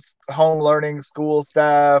home learning school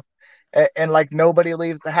stuff, and like nobody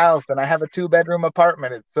leaves the house, and I have a 2-bedroom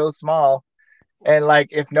apartment. It's so small, and like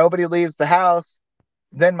if nobody leaves the house,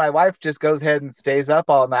 then my wife just goes ahead and stays up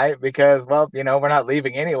all night because, well, we're not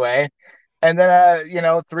leaving anyway. And then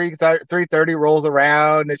 3:30 rolls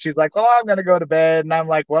around, and she's like, "Oh, I'm gonna go to bed," and I'm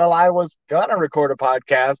like, "Well, I was gonna record a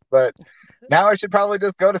podcast, but now I should probably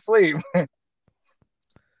just go to sleep."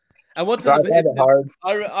 And what's hard?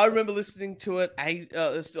 I remember listening to it.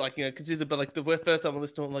 It's like consistent, but like the first time I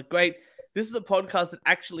listened to it, I'm like, great. This is a podcast that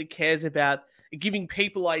actually cares about giving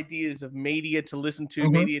people ideas of media to listen to,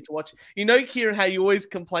 media to watch. Kieran, how you always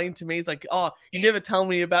complain to me, it's like, oh, you never tell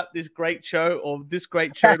me about this great show or this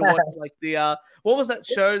great show to watch. Like the what was that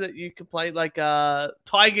show that you complained, like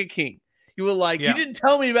Tiger King? You were like, you didn't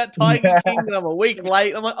tell me about Tiger King, and I'm a week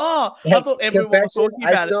late. I'm like, oh, I thought everyone was talking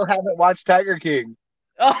about it. I still haven't watched Tiger King.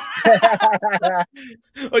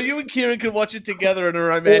 Well, you and Kieran could watch it together in a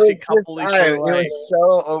romantic couple. It was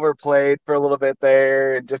so overplayed for a little bit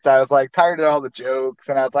there, and I was like tired of all the jokes,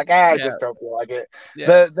 and I was like, I just don't feel like it.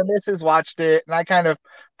 The missus watched it, and I kind of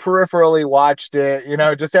peripherally watched it.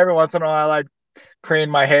 Just every once in a while, I'd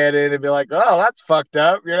crane my head in and be like, "Oh, that's fucked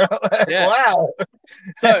up," Wow.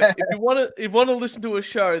 So if you want to listen to a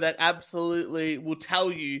show that absolutely will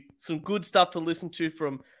tell you some good stuff to listen to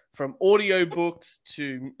from audiobooks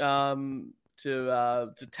to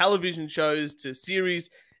television shows to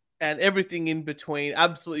series and everything in between,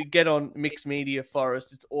 absolutely get on Mixed Media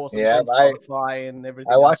Forest. It's awesome. Yeah, it's on Spotify and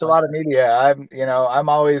everything. I watch a lot of media. I've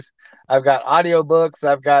got audiobooks,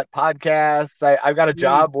 I've got podcasts, I've got a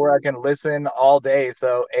job where I can listen all day.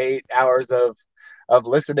 So 8 hours of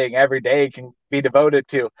listening every day can be devoted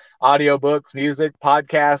to audiobooks, music,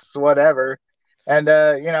 podcasts, whatever. And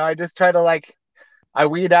I just try to I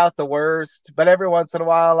weed out the worst, but every once in a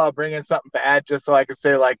while I'll bring in something bad just so I can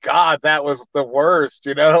say like, God, that was the worst,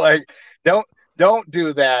 don't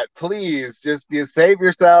do that. Please just save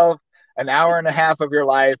yourself an hour and a half of your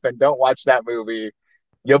life and don't watch that movie.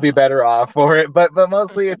 You'll be better off for it. But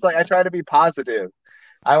mostly it's like, I try to be positive.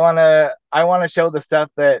 I want to show the stuff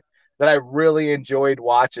that I really enjoyed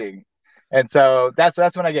watching. And so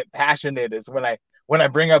that's when I get passionate, is when I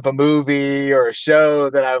bring up a movie or a show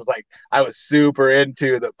that I was super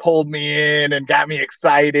into, that pulled me in and got me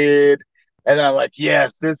excited. And then I'm like,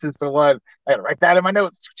 yes, this is the one. I gotta write that in my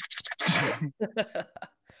notes.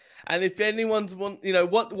 And if anyone's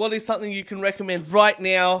what is something you can recommend right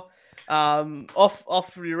now,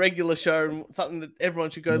 off your regular show, something that everyone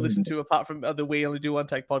should go listen to apart from the We Only Do One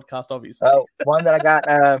Take podcast, obviously. Oh, one that I got,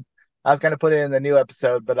 I was going to put it in the new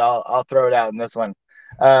episode, but I'll throw it out in this one.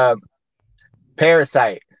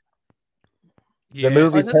 Parasite. The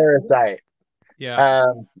movie Parasite. Yeah.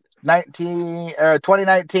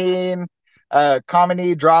 2019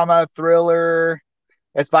 comedy, drama, thriller.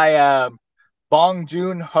 It's by Bong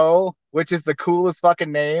Joon-ho, which is the coolest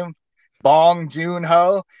fucking name. Bong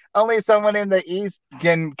Joon-ho. Only someone in the East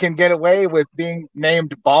can get away with being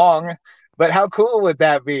named Bong, but how cool would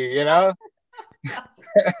that be,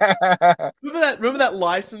 Remember that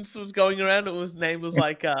license was going around? His name was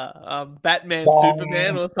like Batman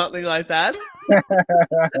Superman or something like that.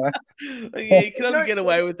 You can only get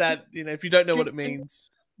away with that, if you don't know what it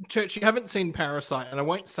means. Church, you haven't seen Parasite, and I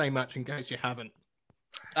won't say much in case you haven't.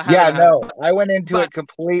 I went into it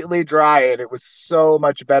completely dry, and it was so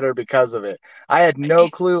much better because of it. I had no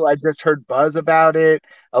clue. I just heard buzz about it.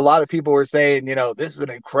 A lot of people were saying, this is an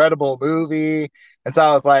incredible movie, and so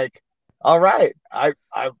I was like, all right, I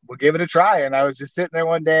will give it a try. And I was just sitting there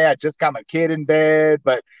one day. I just got my kid in bed,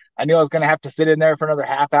 but I knew I was going to have to sit in there for another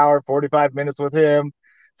half hour, 45 minutes with him.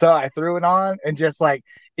 So I threw it on, and just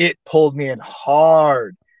it pulled me in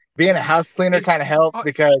hard. Being a house cleaner kind of helped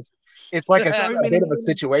because it's like So a many- bit of a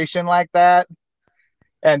situation like that,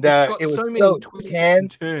 and It's got it was so many so twists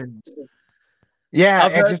tense. and turns. Yeah,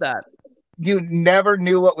 I've and heard just that. you never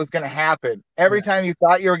knew what was going to happen. Every Yeah. time you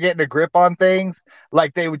thought you were getting a grip on things,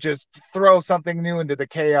 like they would just throw something new into the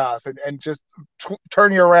chaos and just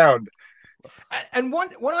turn you around. And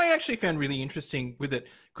what I actually found really interesting with it,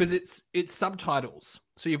 because it's subtitles,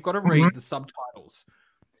 so you've got to read the subtitles,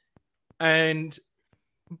 and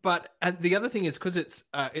the other thing is because it's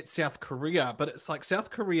South Korea, but it's like South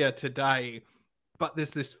Korea today, but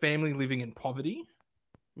there's this family living in poverty,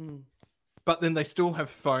 but then they still have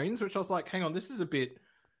phones, which I was like, hang on, this is a bit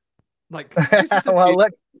like this is a Well, bit,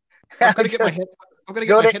 look, I've got to get my head. I've got to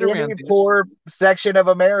get go my to head any around this. poor section of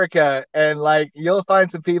America, and like you'll find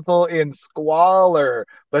some people in squalor,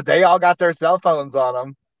 but they all got their cell phones on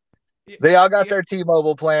them. They all got their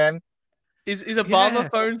T-Mobile plan. Is Obama Yeah.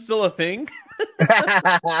 phone still a thing? We Nah,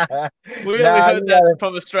 only heard you that gotta-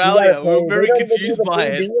 from you Australia. gotta We were pay. They very don't even do confused the by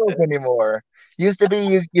free it. deals anymore. Used to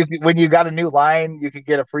be you when you got a new line, you could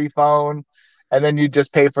get a free phone, and then you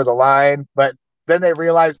just pay for the line. But then they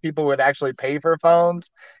realized people would actually pay for phones,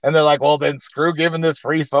 and they're like, "Well, then screw giving this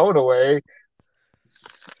free phone away."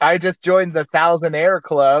 I just joined the Thousandaire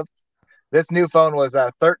Club. This new phone was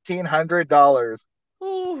 $1,300.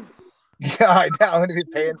 Ooh. Yeah, I know. I'm gonna be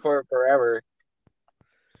paying for it forever.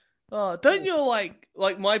 Oh, don't you like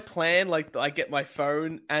my plan? Like I get my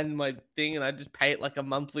phone and my thing, and I just pay it like a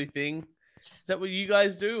monthly thing. Is that what you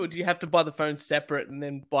guys do, or do you have to buy the phone separate and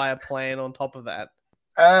then buy a plan on top of that?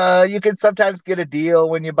 You can sometimes get a deal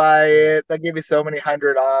when you buy it. They'll give you so many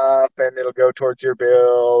hundred off, and it'll go towards your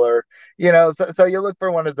bill, or so you look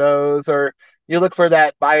for one of those, or you look for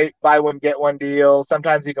that buy one get one deal.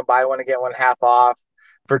 Sometimes you can buy one and get one half off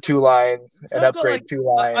for 2 lines So and I've got, upgrade like, 2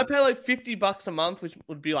 lines. I pay like $50 a month, which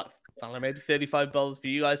would be like, I don't know, maybe $35 for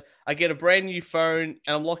you guys. I get a brand new phone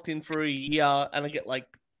and I'm locked in for a year, and I get like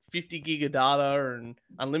 50 gig of data and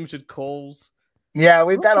unlimited calls. Yeah,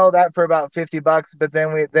 we've got all that for about $50, but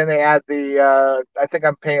then they add the I think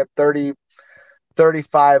I'm paying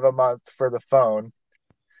 35 a month for the phone.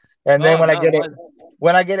 And then Oh, when I no, get it mine-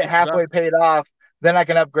 when I get it $50. halfway paid off, then I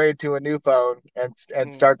can upgrade to a new phone and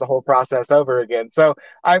Mm. start the whole process over again. So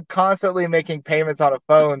I'm constantly making payments on a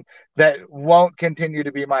phone that won't continue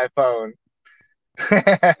to be my phone.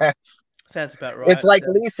 Sounds about right. It's like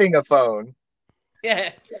Sounds- leasing a phone. yeah.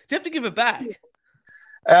 Do you have to give it back?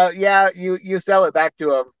 Yeah, you sell it back to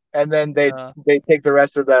them, and then they Uh. take the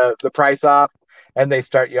rest of the price off, and they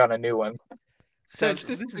start you on a new one. This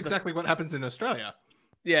is exactly what happens in Australia.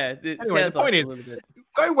 Yeah, it Anyway, sounds the point like is- a little bit.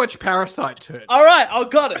 Go watch Parasite, Turd. All right, I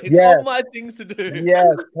got it. It's Yes. on my things to do. Yes,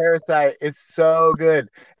 Parasite. It's so good.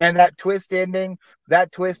 And that twist ending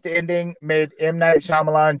made M. Night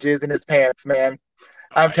Shyamalan jizz in his pants, man.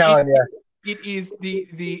 I'm telling you. It is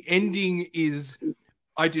the ending is.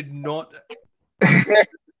 I did not.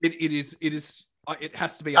 It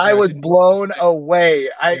has to be. I was did not blown expect- away.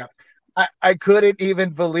 Yeah. I couldn't even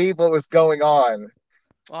believe what was going on.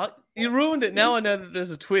 You ruined it. Now I know that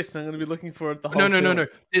there's a twist, and I'm going to be looking for it the whole No. film.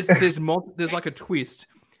 There's like a twist,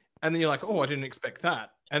 and then you're like, oh, I didn't expect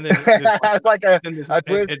that, and then there's like, It's like a then there's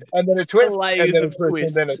twist and then a twist layers and then a of twist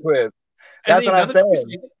and then a twists. twist. and That's then what I'm another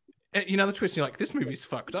saying. twist, another twist. You're like, this movie's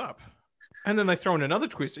fucked up, and then they throw in another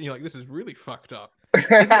twist, and you're like, this is really fucked up. That's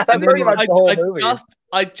And pretty then much the whole movie.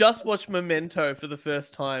 I just watched Memento for the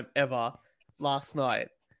first time ever last night.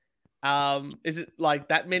 Is it like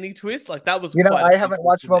that many twists? Like that was. quite a I big haven't twist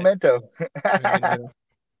watched in there. Memento.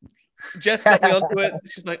 Jess got me onto it.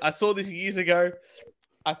 She's like, I saw this years ago.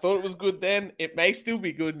 I thought it was good then. It may still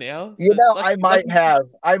be good now. You So, know, lucky-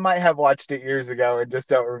 I might have watched it years ago and just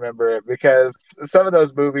don't remember it, because some of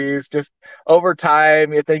those movies, just over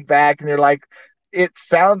time, you think back and you're like, it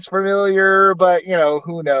sounds familiar, but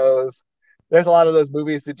who knows? There's a lot of those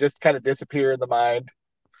movies that just kind of disappear in the mind.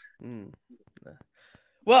 Mm.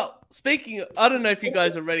 Well, speaking, I don't know if you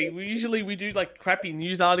guys are ready. We do like crappy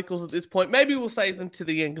news articles at this point. Maybe we'll save them to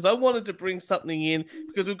the end, because I wanted to bring something in,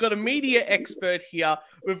 because we've got a media expert here.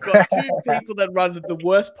 We've got two people that run the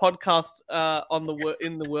worst podcast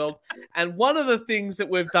in the world, and one of the things that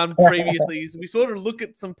we've done previously is we sort of look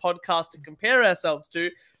at some podcasts to compare ourselves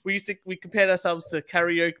to. We compared ourselves to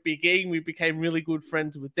Karaoke Begin. We became really good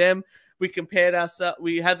friends with them. We compared ourselves.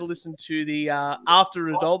 We had to listen to the After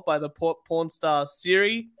Adult by the porn star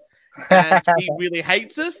Siri, and he really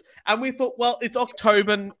hates us. And we thought, well, it's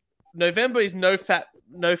October. November is no fap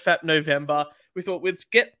November. We thought, let's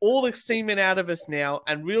get all the semen out of us now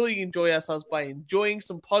and really enjoy ourselves by enjoying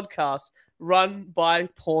some podcasts run by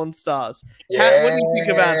porn stars. What do you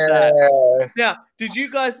think about that? Now, did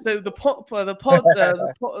you guys the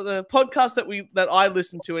podcast that I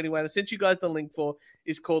listened to anyway, and I sent you guys the link for,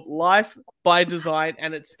 is called Life by Design,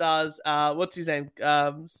 and it stars what's his name?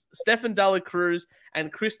 Stefan Dela Cruz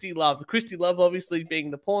and Christy Love. Christy Love obviously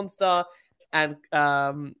being the porn star, and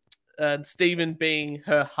Stephen being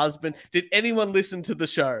her husband. Did anyone listen to the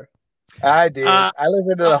show? I did. I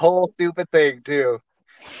listened to the whole stupid thing too.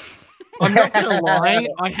 I'm not gonna lie,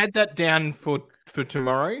 I had that down for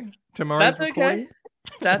tomorrow. Tomorrow's recording.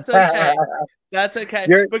 That's okay. That's okay.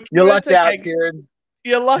 You're lucked out, Kieran.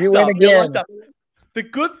 You're lucked up. The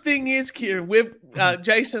good thing is, Kieran, we've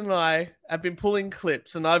Jason and I have been pulling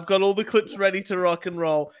clips, and I've got all the clips ready to rock and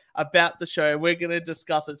roll about the show. We're going to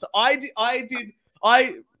discuss it. So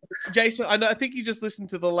Jason, I think you just listened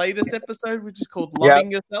to the latest episode, which is called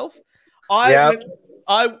Loving Yourself. I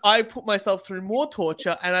put myself through more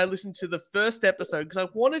torture, and I listened to the first episode because I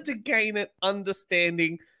wanted to gain an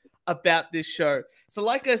understanding about this show. So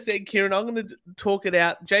like I said, Kieran, I'm going to talk it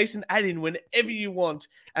out. Jason, add in whenever you want.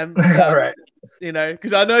 And, all right. You know,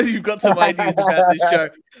 because I know you've got some ideas about this show.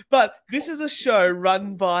 But this is a show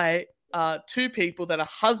run by two people that are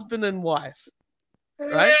husband and wife,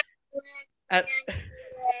 right?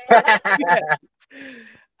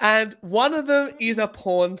 And one of them is a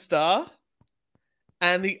porn star,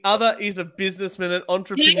 and the other is a businessman, an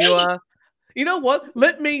entrepreneur. You know what?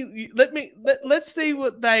 Let's see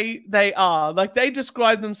what they are. Like, they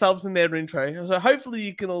describe themselves in their intro. So hopefully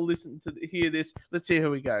you can all hear this. Let's see, here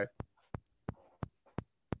we go.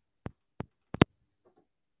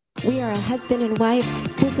 We are a husband and wife,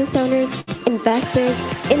 business owners, investors,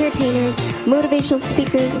 entertainers, motivational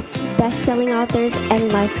speakers, best-selling authors,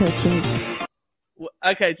 and life coaches.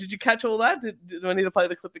 Okay, did you catch all that? Do I need to play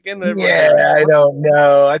the clip again? Yeah, I don't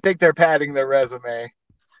know. I think they're padding their resume.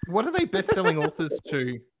 What are they best-selling authors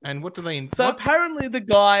to, and what do they? So apparently, the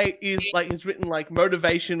guy has written like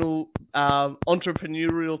motivational,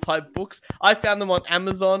 entrepreneurial type books. I found them on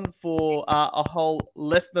Amazon for a whole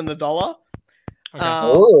less than $1. Okay.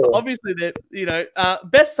 So obviously,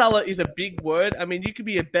 bestseller is a big word. I mean, you could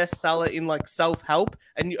be a bestseller in like self-help,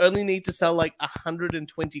 and you only need to sell like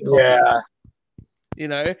 120 copies. Yeah. You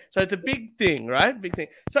know, so it's a big thing, right? Big thing.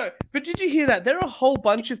 So, but did you hear that? There are a whole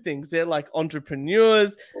bunch of things. They're like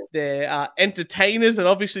entrepreneurs, they're entertainers, and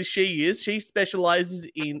obviously she specializes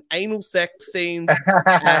in anal sex scenes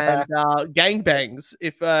and gangbangs,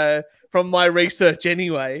 if from my research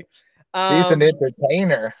anyway. She's an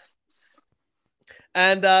entertainer.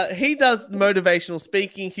 And he does motivational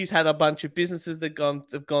speaking. He's had a bunch of businesses that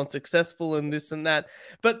have gone successful and this and that.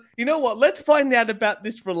 But you know what? Let's find out about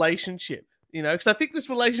this relationship. You know, because I think this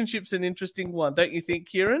relationship's an interesting one, don't you think,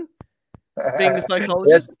 Kieran? Being a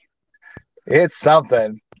psychologist, it's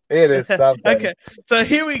something. It is something. Okay, so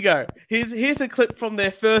here we go. Here's a clip from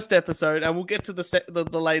their first episode, and we'll get to the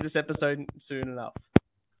latest episode soon enough.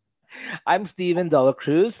 I'm Stephen Dela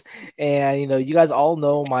Cruz, and you guys all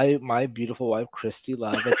know my beautiful wife, Christy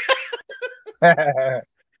Love.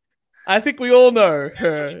 I think we all know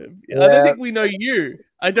her. Yeah. I don't think we know you.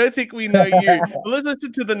 I don't think we know you. Let's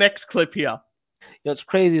listen to the next clip here. What's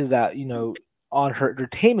crazy is that, on her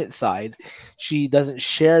entertainment side, she doesn't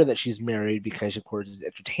share that she's married because, of course, it's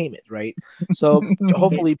entertainment, right? So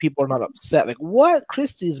hopefully people are not upset. Like, what?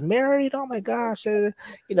 Christy's married? Oh, my gosh. It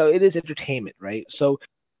is entertainment, right? So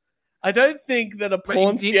I don't think that a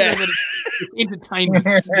porn star... It's entertainment.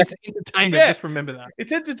 It's entertainment. Yeah. Just remember that.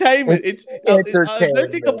 It's entertainment. It's entertainment. I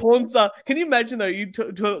don't think a porn star... Can you imagine, though, you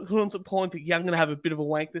put on some porn, think, yeah, I'm going to have a bit of a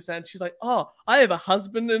wank this and she's like, oh, I have a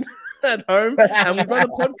husband at home and we've got a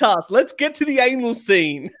podcast. Let's get to the anal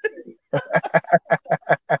scene.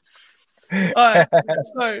 All right.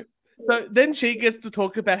 So then she gets to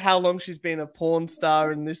talk about how long she's been a porn star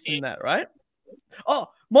and this and that, right? Oh,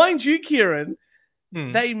 mind you, Kieran...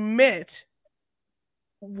 They met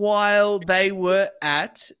while they were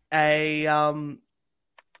at a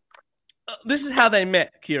this is how they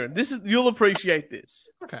met, Kieran. You'll appreciate this.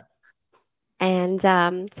 Okay. And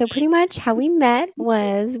so pretty much how we met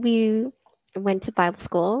was we went to Bible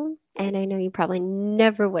school, and I know you probably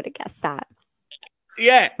never would have guessed that.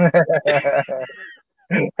 Yeah.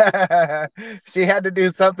 She had to do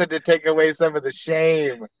something to take away some of the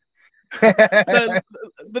shame.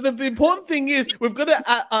 But the important thing is we've got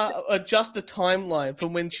to adjust the timeline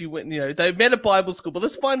from when she went. They met at Bible school, but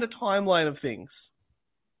let's find a timeline of things.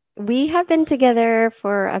 We have been together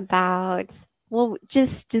for about,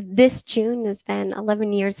 just this June has been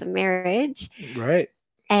 11 years of marriage. Right.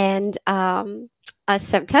 And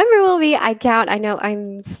September will be. I know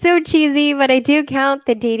I'm so cheesy, but I do count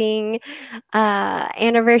the dating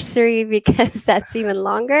anniversary because that's even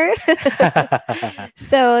longer.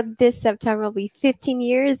 So this September will be 15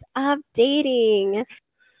 years of dating.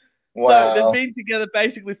 So Wow. they've been together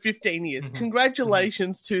basically 15 years. Mhm.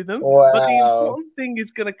 Congratulations to them. Wow. But the important thing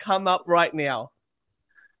is going to come up right now.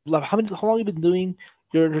 Love, how long have you been doing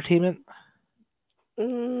your entertainment?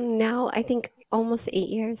 Now I think almost 8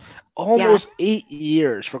 years. Almost 8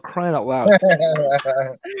 years, for crying out loud.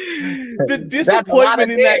 The disappointment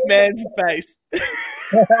in that man's face.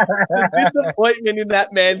 The disappointment in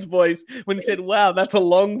that man's voice when he said, "Wow, that's a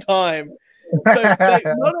long time."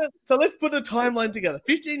 So let's put a timeline together.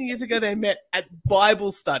 15 years ago, they met at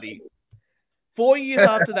Bible study. 4 years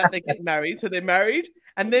after that, they get married. So they're married.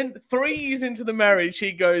 And then 3 years into the marriage,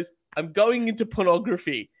 she goes, "I'm going into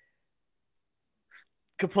pornography."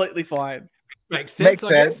 Completely fine. Makes sense, Makes I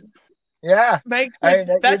guess. sense. Yeah. Makes I sense.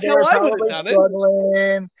 mean, That's they how were I would have probably done it.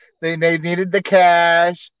 struggling. They needed the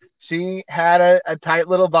cash. She had a tight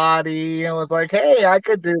little body and was like, "Hey, I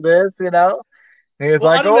could do this," you know. And he was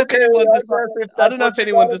Well, like, I don't know if "Okay, anyone I decided- guess if I don't that's know what if you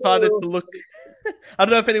anyone gotta decided do." to look. I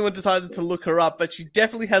don't know if anyone decided to look her up, but she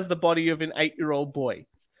definitely has the body of an 8-year-old boy.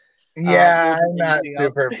 Yeah, more I'm than not anything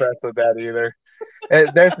else. super impressed with that either.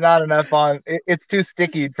 There's not enough on. It's too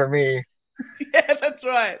sticky for me. Yeah, that's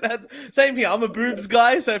right. Same here. I'm a boobs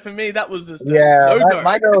guy, so for me, that was just Yeah, no-go.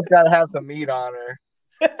 my girl's got to have some meat on her.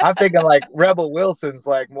 I'm thinking like Rebel Wilson's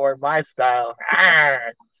like more my style.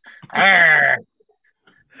 Arr, arr.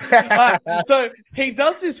 So he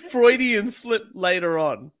does this Freudian slip later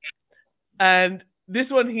on, and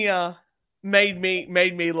this one here made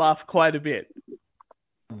me laugh quite a bit.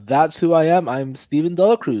 That's who I am. I'm Stephen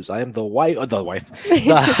Dela Cruz. I am the husband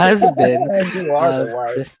You are of the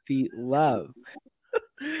wife. Christy Love.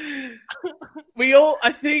 We all,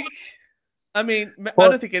 I think. I mean, I Poor-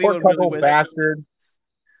 don't think poor anyone really couple wears. bastard.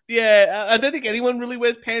 Yeah, I don't think anyone really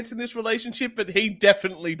wears pants in this relationship, but he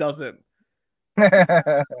definitely doesn't.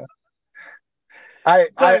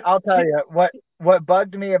 I'll tell you what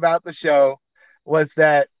bugged me about the show was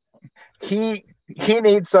that he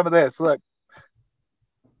needs some of this. Look,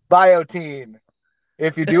 Biotine.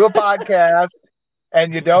 If you do a podcast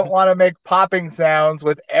and you don't want to make popping sounds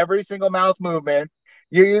with every single mouth movement,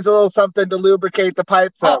 you use a little something to lubricate the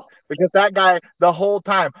pipes up. Because that guy the whole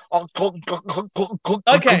time.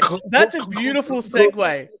 Okay, that's a beautiful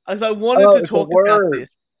segue. As I wanted to talk about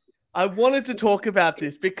this. I wanted to talk about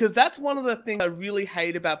this because that's one of the things I really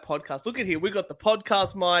hate about podcasts. Look at here. We've got the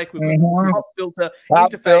podcast mic. We've got the pop filter, Pop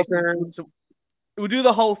interface. filter. We'll do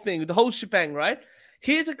the whole thing, the whole shebang, right?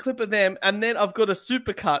 Here's a clip of them, and then I've got a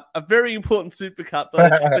supercut, a very important supercut.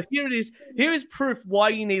 But here it is. Here is proof why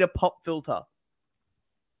you need a pop filter.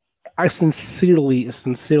 I sincerely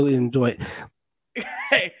enjoy it.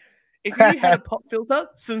 Hey, if you had a pop filter,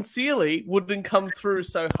 sincerely wouldn't come through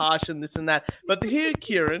so harsh and this and that. But here,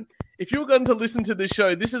 Kieran, if you were going to listen to the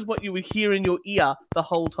show, this is what you would hear in your ear the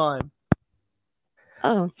whole time.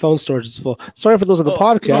 Oh, Phone storage is full. Sorry for those on the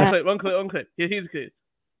podcast. One clip. Here's Chris.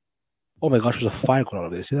 Oh my gosh, there's a fire going on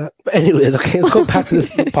over there. See that? But anyways, okay, let's go back to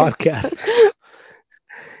this podcast.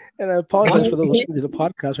 And I apologize for those listening to the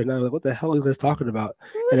podcast right now. Like, what the hell are you guys talking about?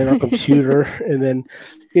 And then our computer, and then,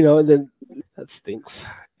 that stinks.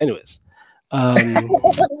 Anyways,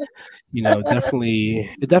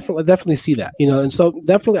 definitely see that, and so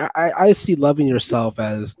definitely I see loving yourself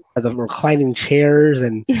as a reclining chairs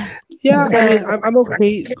and yeah, I mean, I'm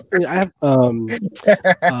okay. I mean, I have oh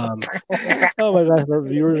my gosh, our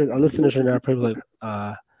viewers and our listeners right now are probably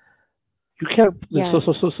like, you can't. Yeah.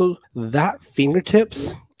 So that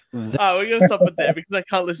fingertips. We're gonna stop it there because I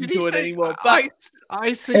can't listen to it anymore. But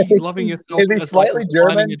I see you loving yourself. Is he as slightly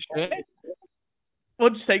reclining German? a chair.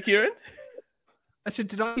 what'd you say, Kieran? I said,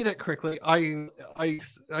 did I hear that correctly? I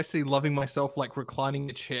see loving myself like reclining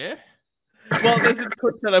a chair. Well, there's a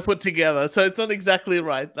clip that I put together, so it's not exactly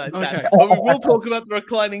right like Okay. that. But we will talk about the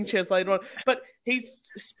reclining chairs later on. But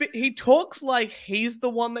he talks like he's the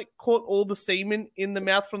one that caught all the semen in the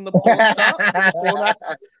mouth from the porn star.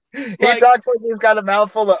 He Like- talks like he's got a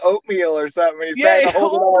mouthful of oatmeal or something. He's trying Yeah, to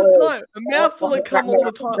hold it all all the in. time. A mouthful of cum all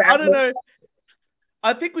the time. I don't know.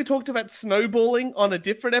 I think we talked about snowballing on a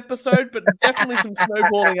different episode, but definitely some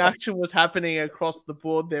snowballing action was happening across the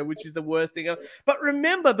board there, which is the worst thing. But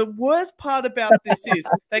remember, the worst part about this is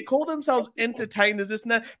they call themselves entertainers, this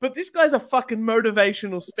and that, but this guy's a fucking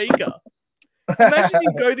motivational speaker. Imagine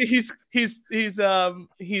you go to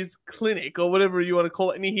his clinic or whatever you want to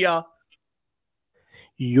call it, and you hear,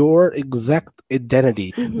 Your exact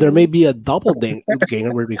identity. Mhm. There may be a doppelganger,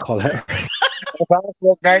 where do we call that?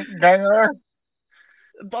 Ganger.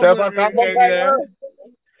 Double combo banger.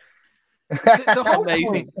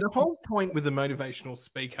 The whole point with the motivational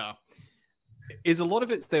speaker is a lot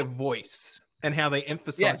of it's their voice and how they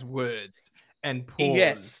emphasize words and pause.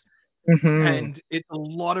 Yes. And it's a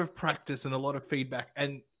lot of practice and a lot of feedback.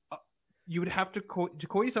 And you would have to call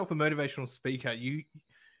yourself a motivational speaker. You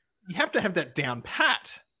have to have that down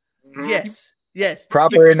pat. Yes.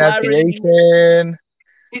 Proper enunciation.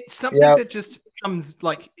 It's something that just becomes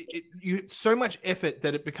like so much effort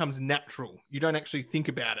that it becomes natural. You don't actually think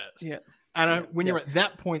about it. Yeah. And when you're at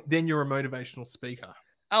that point, then you're a motivational speaker.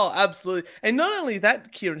 Oh, absolutely. And not only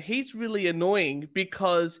that, Kieran, he's really annoying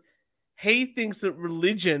because he thinks that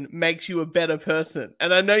religion makes you a better person.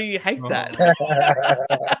 And I know you hate that.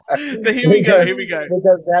 So here we go.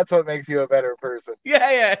 Because that's what makes you a better person.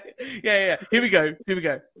 Yeah. Here we go.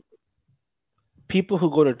 People who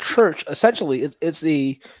go to church, essentially, it's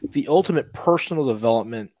the ultimate personal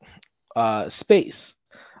development space,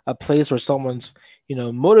 a place where someone's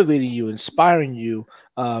motivating you, inspiring you,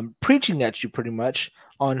 preaching at you pretty much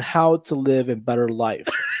on how to live a better life.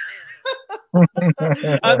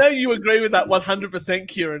 I know you agree with that 100%,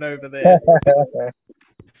 Kieran, over there.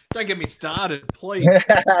 Don't get me started, please.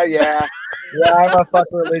 Yeah, I'm a fuck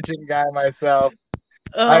religion guy myself.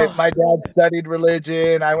 My dad studied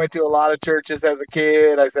religion. I went to a lot of churches as a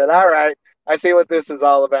kid. I said, all right, I see what this is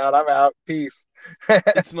all about. I'm out. Peace.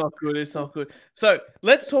 It's not good. So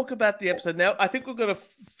let's talk about the episode now. I think we've got a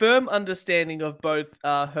firm understanding of both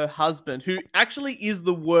her husband, who actually is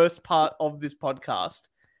the worst part of this podcast,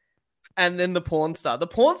 and then the porn star. The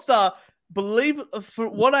porn star, from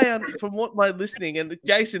what my listening, and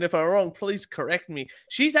Jason, if I'm wrong, please correct me.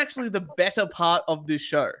 She's actually the better part of this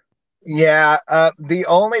show. Yeah. The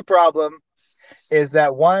only problem is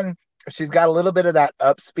that one, she's got a little bit of that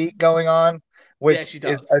upspeak going on, which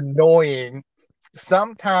is annoying.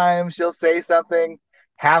 Sometimes she'll say something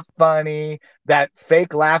half funny. That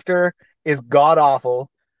fake laughter is god awful.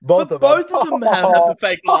 Both of them have the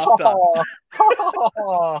fake laughter.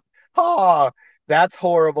 That's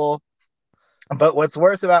horrible. But what's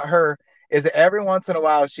worse about her is that every once in a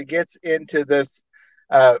while she gets into this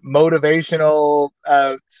motivational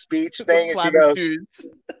speech thing, and she goes,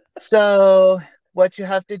 so what you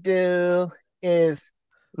have to do is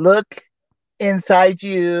look inside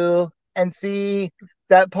you and see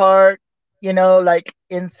that part, like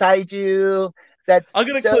inside you. That's I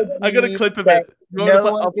got a clip of it.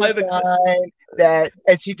 I'll play the clip. That,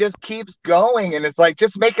 and she just keeps going, and it's like,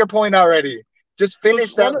 just make your point already. Just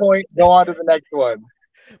finish that point. Go on to the next one.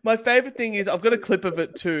 My favorite thing is I've got a clip of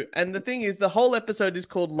it too, and the thing is the whole episode is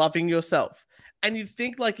called Loving Yourself. And you'd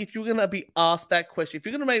think, like, if you're going to be asked that question, if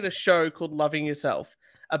you're going to make a show called Loving Yourself,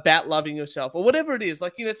 about loving yourself or whatever it is,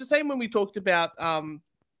 like, it's the same when we talked about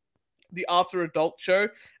the After Adult show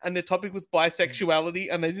and the topic was bisexuality,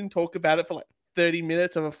 and they didn't talk about it for like 30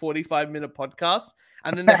 minutes of a 45-minute podcast,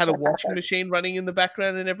 and then they had a washing machine running in the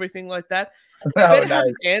background and everything like that. You better have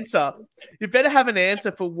an answer. You better have an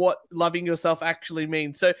answer for what loving yourself actually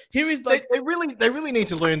means. So here is like they really need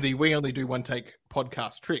to learn the We Only Do One Take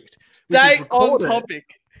podcast trick. Stay on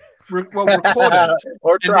topic. Record it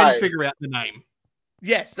or try. And then figure out the name.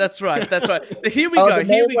 Yes, that's right. That's right. So here we go.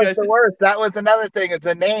 Here we go. The worst. That was another thing. It's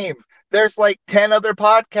the name. There's like 10 other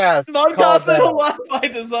podcasts. Podcasts that are Life by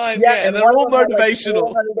Design. Yeah, and they're all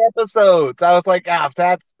motivational. Like episodes. I was like,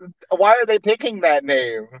 why are they picking that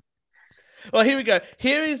name? Well, here we go.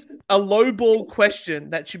 Here is a lowball question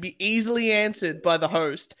that should be easily answered by the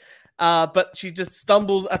host, but she just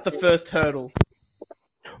stumbles at the first hurdle.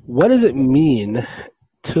 What does it mean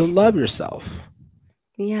to love yourself?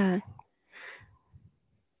 Yeah.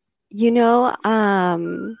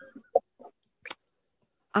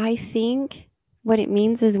 I think what it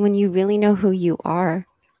means is when you really know who you are,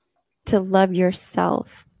 to love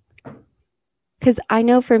yourself. Because I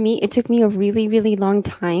know for me, it took me a really, really long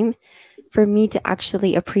time for me to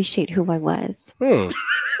actually appreciate who I was.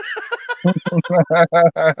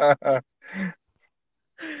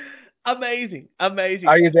 Amazing.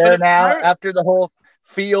 Are you there now after the whole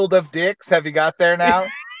field of dicks? Have you got there now?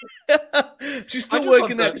 She's still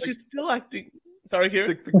working out. She's still acting. Sorry,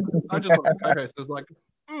 Kieran. I just love the co-host. I was like,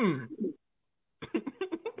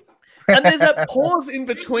 And there's a pause in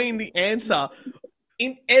between the answer.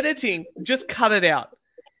 In editing, just cut it out.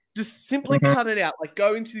 Just simply cut it out. Like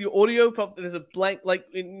go into the audio. There's a blank. Like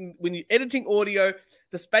when you're editing audio,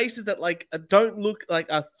 the spaces that like don't look like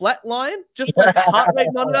a flat line, just like a heart rate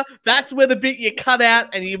monitor. That's where the bit you cut out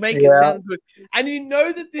and you make it sound good. And you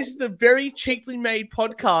know that this is a very cheaply made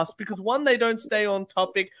podcast because one, they don't stay on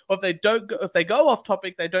topic, or if they go off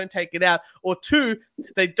topic, they don't take it out, or two,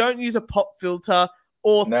 they don't use a pop filter.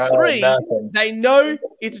 Or three, they know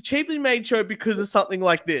it's a cheaply made show because of something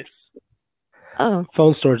like this. Oh.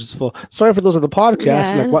 Phone storage is full. Sorry for those on the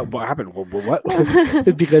podcast. Yeah. Like, what happened? What?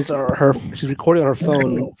 Because she's recording on her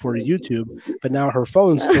phone for YouTube, but now her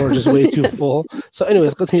phone storage is way too full. So,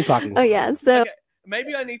 anyways, continue talking. Oh yeah. So Okay,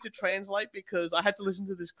 maybe I need to translate because I had to listen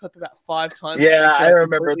to this clip about 5 times. to Yeah, make sure I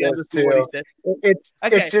remember completely this understood what he too. said. It's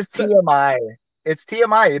Okay, just so- TMI. It's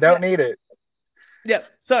TMI. You don't need it. Yeah.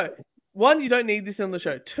 So, 1, you don't need this on the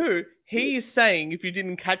show. 2, he is saying, if you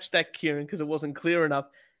didn't catch that, Kieran, because it wasn't clear enough,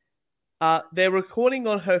 they're recording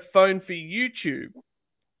on her phone for YouTube,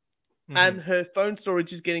 and her phone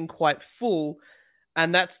storage is getting quite full,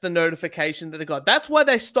 and that's the notification that they got. That's why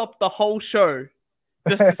they stopped the whole show,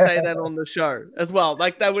 just to say that on the show as well.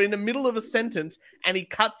 Like, they were in the middle of a sentence, and he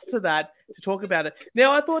cuts to that to talk about it.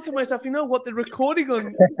 Now, I thought to myself, you know what? They're recording on...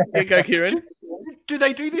 Here you go, Kieran. Do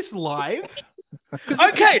they do this live?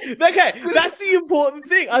 Okay, that's the important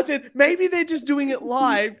thing. I said, maybe they're just doing it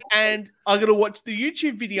live and I'm going to watch the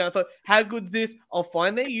YouTube video. I thought, how good is this? I'll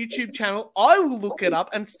find their YouTube channel. I will look it up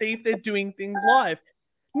and see if they're doing things live.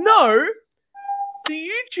 No, the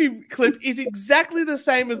YouTube clip is exactly the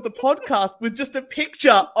same as the podcast with just a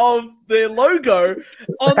picture of their logo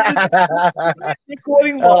on the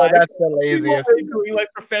recording Oh, live. that's the This is what laziest. they're doing, like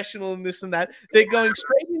professional and this and that. They're going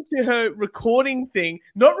straight into her recording thing,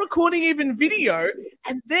 not recording even video,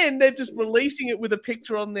 and then they're just releasing it with a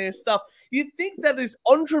picture on their stuff. You'd think that this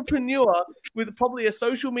entrepreneur with probably a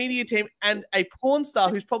social media team and a porn star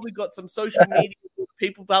who's probably got some social media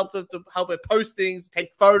people to help her post things, take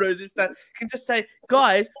photos, this, that, can just say,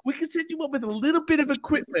 guys, we can set you up with a little bit of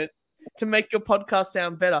equipment to make your podcast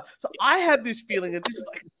sound better. So I have this feeling that this is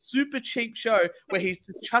like a super cheap show where he's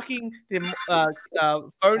just chucking the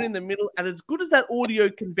phone in the middle, and as good as that audio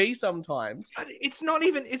can be sometimes. It's not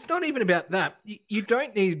even about that. You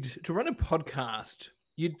don't need to run a podcast.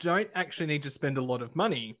 You don't actually need to spend a lot of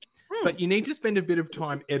money, but you need to spend a bit of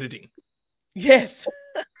time editing. Yes.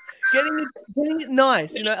 Getting it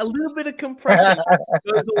nice, you know, a little bit of compression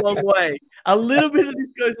goes a long way. A little bit of this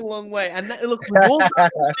goes a long way. And that, look, we're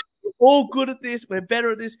all good at this. We're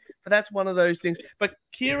better at this, but that's one of those things. But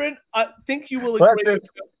Kieran, I think you will agree.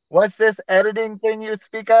 What's this editing thing you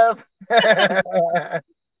speak of? I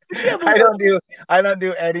don't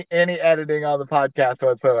do any editing on the podcast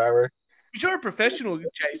whatsoever. You're a professional,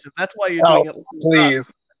 Jason. That's why you're doing it.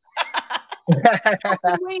 Please.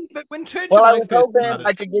 But when Church Well, I and I was first hoping started,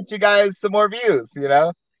 I could get you guys some more views, you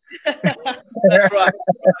know? That's right.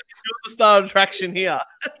 You're the star attraction here.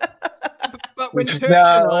 but when Church No,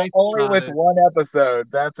 and I only with started, one episode.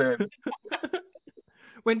 That's it.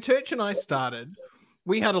 when Church and I started,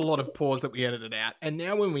 we had a lot of pause that we edited out, and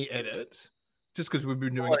now when we edit, just because we've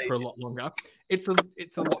been doing it for a lot longer, it's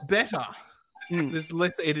a lot better. There's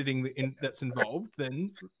less editing that's involved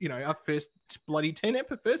than, you know, our first bloody 10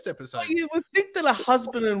 first episode. You would think that a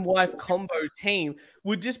husband and wife combo team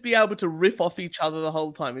would just be able to riff off each other the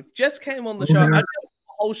whole time. If Jess came on the show, I'd do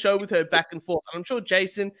a whole show with her back and forth. And I'm sure,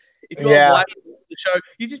 Jason, if you're a wife on the show,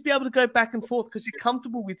 you'd just be able to go back and forth because you're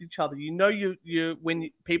comfortable with each other. You know, when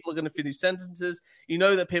people are going to finish sentences, you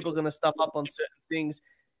know that people are going to stuff up on certain things,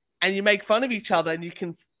 and you make fun of each other and you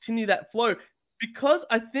continue that flow. Because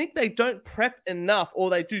I think they don't prep enough, or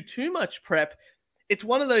they do too much prep. It's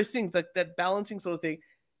one of those things, like that balancing sort of thing.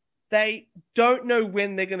 They don't know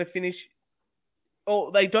when they're going to finish,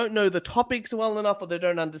 or they don't know the topics well enough, or they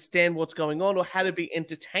don't understand what's going on, or how to be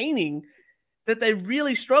entertaining, that they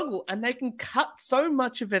really struggle, and they can cut so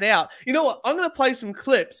much of it out. You know what? I'm going to play some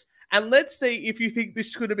clips, and let's see if you think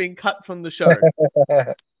this could have been cut from the show.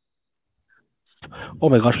 Oh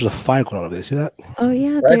my gosh, there's a fire going on over there. See that? oh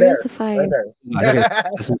yeah, Right there is there, a fire.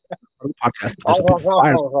 This is a podcast. There's a big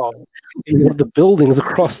fire in one of the buildings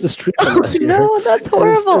across the street from us here. No, that's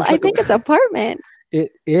horrible. It's I like think it's apartment.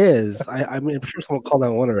 It is. I'm sure someone called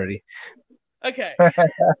that one already. Okay.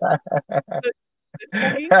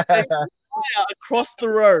 They fire across the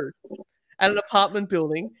road at an apartment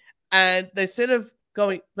building, and they instead of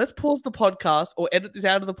going, let's pause the podcast or edit this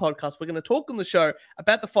out of the podcast, we're going to talk on the show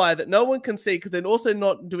about the fire that no one can see because they're also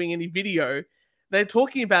not doing any video. They're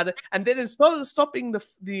talking about it, and then instead of stopping the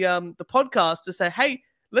podcast to say, hey,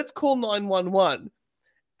 let's call 911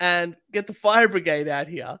 and get the fire brigade out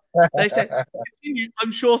here, they say,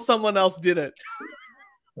 I'm sure someone else did it.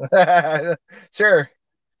 Sure.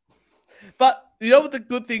 But you know what the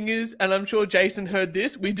good thing is, and I'm sure Jason heard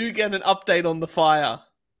this, we do get an update on the fire.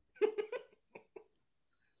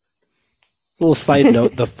 Little side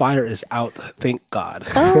note: the fire is out. Thank God.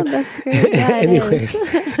 Oh, that's great. Yeah, it Anyways,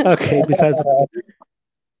 is. okay. Besides,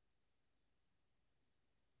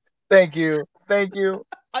 Thank you. I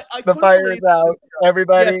The couldn't fire believe is out.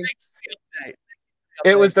 Everybody. Yeah, thank you for the update.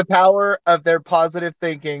 It was the power of their positive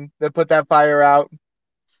thinking that put that fire out.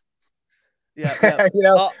 Yeah. You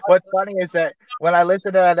know, what's funny is that when I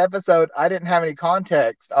listened to that episode, I didn't have any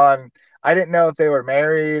context on, I didn't know if they were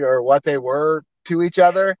married or what they were to each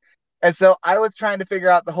other. And so I was trying to figure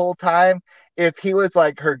out the whole time if he was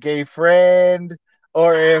like her gay friend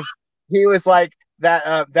or if he was like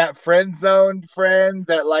that friend zoned friend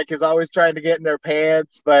that like is always trying to get in their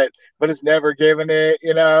pants but is never giving it,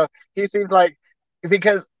 you know. He seemed like,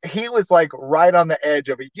 because he was like right on the edge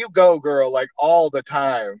of it. You go, girl, like all the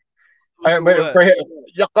time. But for him,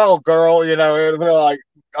 you go, girl, you know, it was like,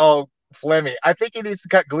 oh, Flemmy. I think he needs to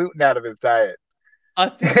cut gluten out of his diet. I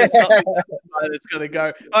think there's something that's going to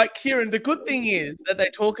go. All right, Kieran, the good thing is that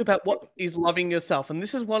they talk about what is loving yourself. And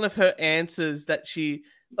this is one of her answers that she,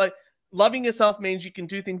 like, loving yourself means you can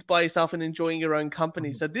do things by yourself and enjoying your own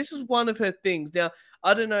company. So this is one of her things. Now,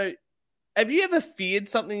 I don't know, have you ever feared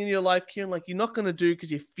something in your life, Kieran, like you're not going to do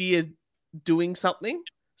because you fear doing something,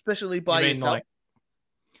 especially by yourself? Like,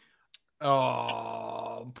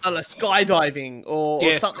 I don't know, skydiving or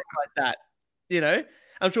something like that. You know,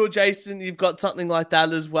 I'm sure, Jason, you've got something like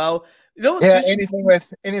that as well. You know, yeah,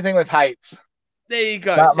 anything with heights. There you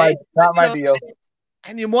go. Not my deal.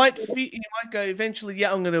 And you might go eventually.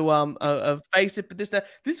 Yeah, I'm going to face it. But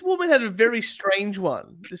this woman had a very strange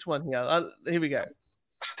one. This one here. Here we go.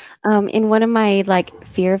 In one of my like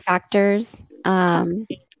fear factors,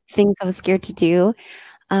 things I was scared to do.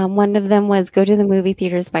 One of them was go to the movie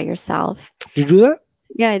theaters by yourself. Did you do that?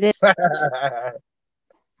 Yeah, I did.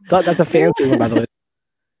 God, that's a fancy one, by the way.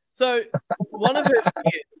 So one of her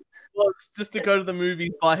fears was just to go to the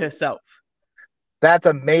movies by herself. That's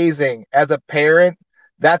amazing. As a parent,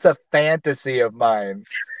 that's a fantasy of mine.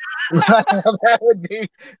 that would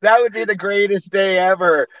be the greatest day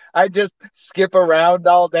ever. I just skip around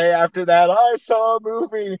all day after that. I saw a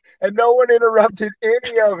movie and no one interrupted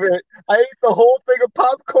any of it. I ate the whole thing of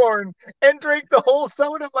popcorn and drank the whole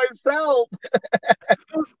soda myself. It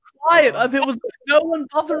was quiet. There was no one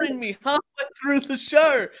bothering me halfway through the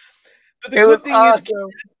show. But the good thing awesome.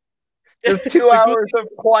 Is, just 2 hours of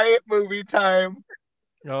quiet movie time.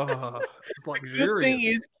 Oh, it's like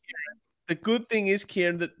the good thing is,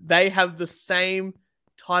 Kieran, that they have the same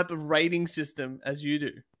type of rating system as you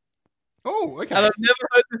do. Oh, okay. And I've never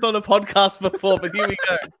heard this on a podcast before, but here we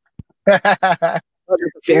go.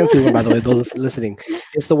 Fancy one, by the way, those listening.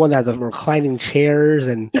 It's the one that has the reclining chairs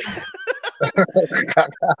and.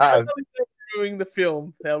 They're reviewing the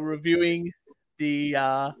film. They're reviewing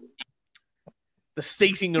the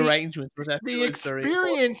seating arrangement. The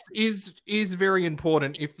experience is very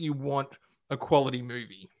important if you want a quality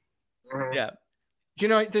movie. Yeah. Do you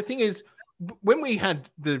know, the thing is, when we had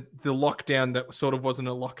the lockdown that sort of wasn't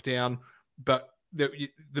a lockdown, but the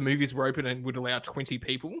movies were open and would allow 20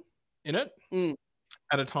 people in it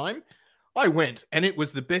at a time, I went, and it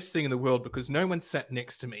was the best thing in the world because no one sat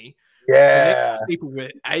next to me. Yeah. People were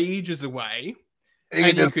ages away. You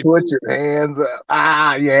can just put your hands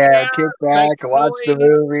up. Kick back, watch the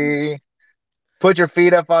movie. Put your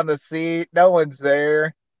feet up on the seat. No one's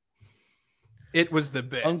there. It was the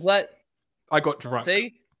best. I'm glad. I got drunk.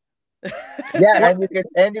 See? Yeah,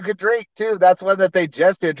 and you could drink too. That's one that they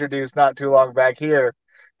just introduced not too long back here,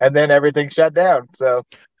 and then everything shut down. So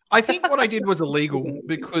I think what I did was illegal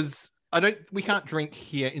because we can't drink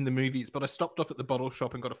here in the movies, but I stopped off at the bottle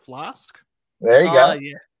shop and got a flask. There you go.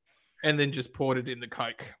 Yeah. And then just poured it in the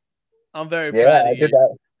Coke. I'm very proud of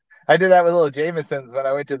you. I did that with little Jamesons when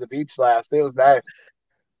I went to the beach last. It was nice.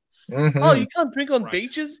 Mm-hmm. Oh, you can't drink on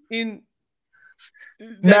beaches in.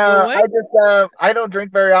 No, I don't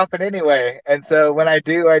drink very often anyway, and so when I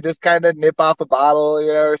do, I just kind of nip off a bottle,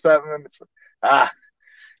 or something.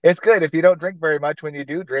 It's good if you don't drink very much. When you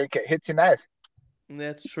do drink, it hits you nice.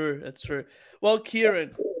 That's true. That's true. Well,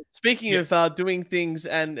 Kieran, speaking of doing things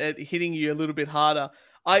and hitting you a little bit harder,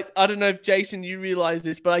 I don't know if Jason, you realize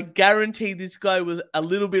this, but I guarantee this guy was a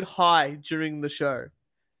little bit high during the show.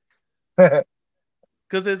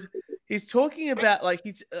 Because he's talking about, like,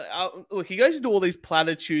 look, he goes into all these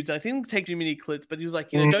platitudes. I didn't take too many clips, but he was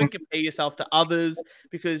like, don't compare yourself to others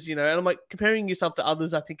because, and I'm like, comparing yourself to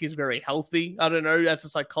others, I think is very healthy. I don't know, as a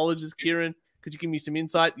psychologist, Kieran, could you give me some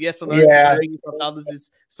insight? Yes or no? Yeah. Comparing yourself to others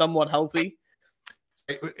is somewhat healthy.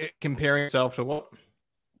 Comparing yourself to what?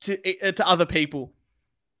 To other people.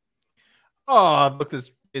 Oh, look,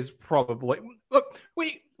 there's probably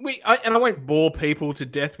and I won't bore people to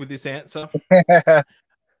death with this answer,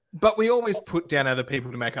 but we always put down other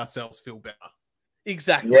people to make ourselves feel better.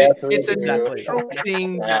 Exactly. Yes, it's a natural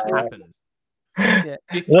thing that happens. Yeah.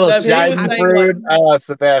 Little shiny fruit. Oh, it's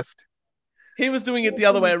the best. He was doing it the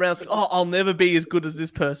other way around. It's like, oh, I'll never be as good as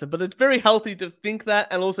this person. But it's very healthy to think that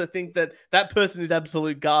and also think that that person is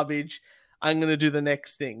absolute garbage. I'm going to do the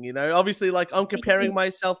next thing. You know, obviously, like I'm comparing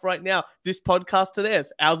myself right now, this podcast to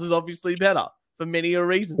theirs. Ours is obviously better for many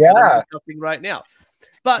reasons that I'm discussing right now.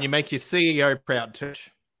 But you make your CEO proud,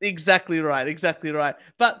 Tish. Exactly right. Exactly right.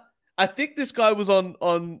 But I think this guy was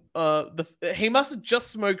on he must have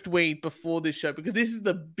just smoked weed before this show because this is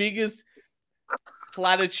the biggest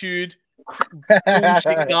platitude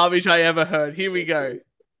bullshit garbage I ever heard. Here we go.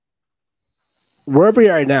 Wherever you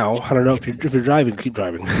are right now, I don't know if you're driving, keep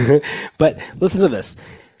driving. But listen to this.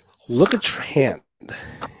 Look at your hand.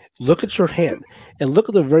 Look at your hand. And look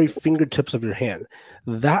at the very fingertips of your hand.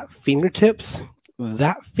 That fingertips,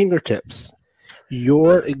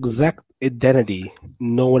 your exact identity,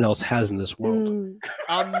 no one else has in this world.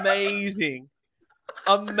 Amazing.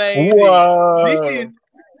 Amazing. Whoa.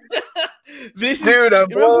 This Dude, I'm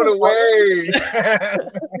blown away.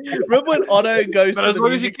 Remember when Otto goes but to as the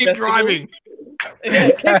long as you music keep festival? driving. Yeah,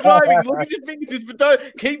 keep driving. Look at your fingertips, but don't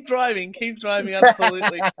keep driving. Keep driving.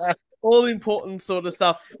 Absolutely, all important sort of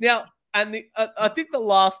stuff. Now, and I think the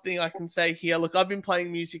last thing I can say here. Look, I've been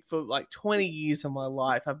playing music for like 20 years of my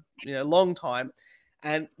life. I've long time,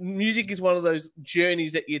 and music is one of those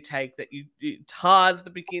journeys that you take. That it's hard at the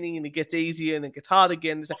beginning, and it gets easier, and it gets hard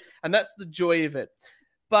again, and that's the joy of it.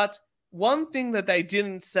 But one thing that they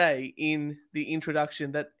didn't say in the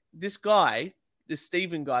introduction that this guy, this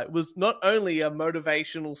Stephen guy, was not only a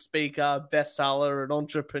motivational speaker, bestseller, an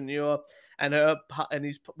entrepreneur, and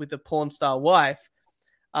he's with a porn star wife.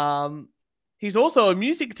 He's also a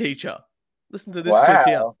music teacher. Listen to this clip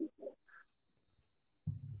here.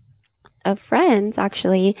 Of friends,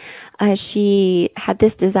 actually, she had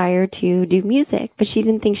this desire to do music, but she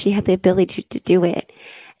didn't think she had the ability to do it.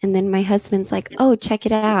 And then my husband's like, "Oh, check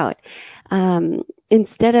it out.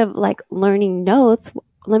 Instead of like learning notes,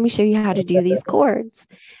 let me show you how to do these chords."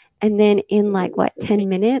 And then in 10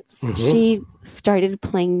 minutes, she started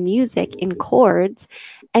playing music in chords.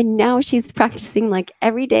 And now she's practicing like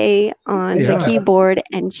every day on the keyboard,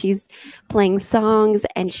 and she's playing songs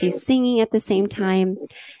and she's singing at the same time.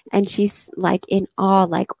 And she's like in awe,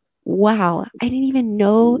 like, wow, I didn't even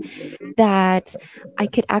know that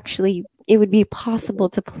it would be possible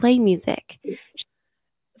to play music.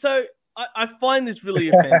 So I find this really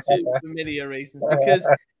offensive for many reasons, because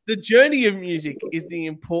the journey of music is the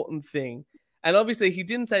important thing. And obviously he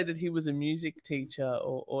didn't say that he was a music teacher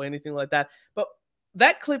or anything like that. But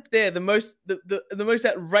that clip there, the most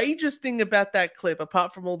outrageous thing about that clip,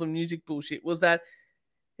 apart from all the music bullshit, was that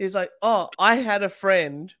he's like, "Oh, I had a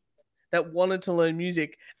friend that wanted to learn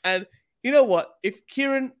music." And you know what? If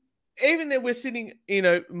Kieran, even though we're sitting,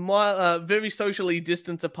 very socially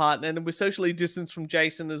distanced apart, and we're socially distanced from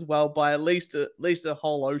Jason as well by at least a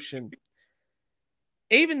whole ocean.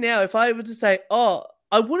 Even now, if I were to say, "Oh,"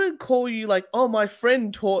 I wouldn't call you like, "Oh, my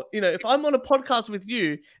friend taught," if I'm on a podcast with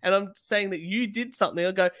you and I'm saying that you did something,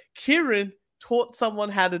 I'll go, "Kieran taught someone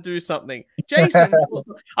how to do something." Jason,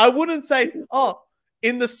 I wouldn't say, "Oh,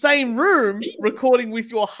 in the same room recording with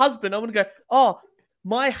your husband." I'm going to go, "Oh,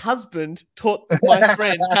 my husband taught my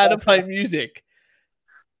friend how to play music."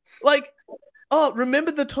 Like, "Oh,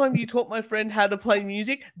 remember the time you taught my friend how to play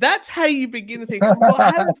music?" That's how you begin to think. So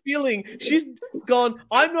I have a feeling she's gone,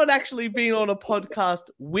 "I'm not actually being on a podcast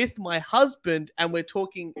with my husband and we're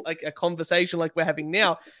talking like a conversation like we're having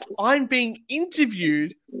now. I'm being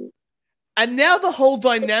interviewed." And now the whole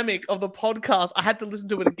dynamic of the podcast, I had to listen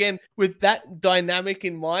to it again with that dynamic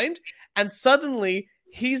in mind. And suddenly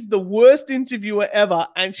he's the worst interviewer ever,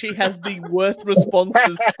 and she has the worst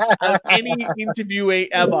responses of any interviewee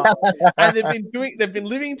ever. And they've been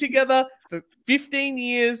living together for 15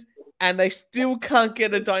 years, and they still can't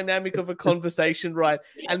get a dynamic of a conversation right.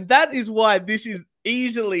 And that is why this is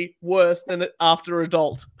easily worse than After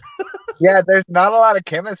Adult. Yeah, there's not a lot of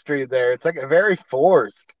chemistry there. It's like very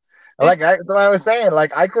forced. That's what I was saying.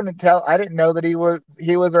 Like, I couldn't tell. I didn't know that he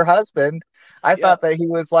was her husband. I thought that he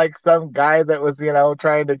was like some guy that was,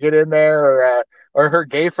 trying to get in there, or her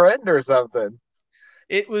gay friend or something.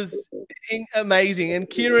 It was amazing. And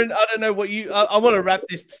Kieran, I don't know what I want to wrap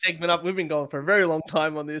this segment up. We've been going for a very long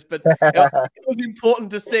time on this, but it was important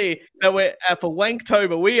to see that we're for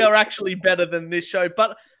Wanktober, we are actually better than this show.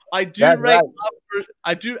 But I do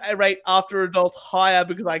rate After Adult higher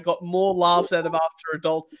because I got more laughs out of After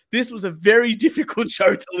Adult. This was a very difficult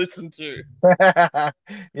show to listen to.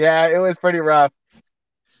 Yeah, it was pretty rough.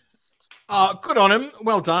 Good on him.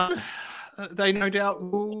 Well done. They no doubt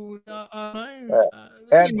will.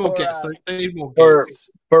 They need more guests. They need more guests.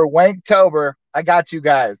 For Wanktober, I got you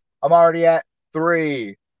guys. I'm already at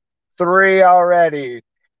 3 already.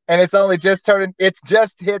 and it's only just turning. It's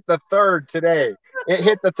just hit the third today. It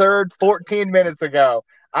hit the third 14 minutes ago.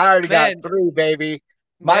 I already Man. got 3, baby.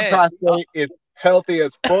 My Man. prostate is healthy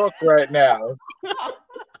as fuck right now.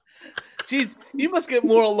 Jeez, you must get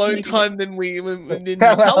more alone time than you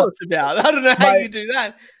tell us about. I don't know how you do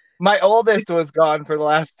that. My oldest was gone for the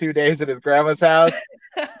last 2 days at his grandma's house.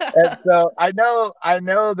 And so I know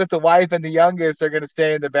that the wife and the youngest are going to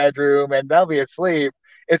stay in the bedroom and they'll be asleep.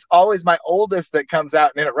 It's always my oldest that comes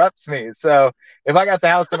out and interrupts me. So if I got the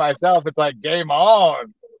house to myself, it's like game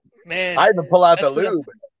on. Man, I even pull out the that's lube.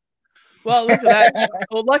 Well, look at that.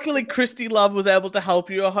 Well, luckily, Christy Love was able to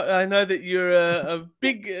help you. I know that you're a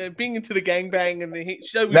big being into the gangbang, and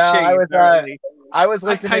so was No, she. I was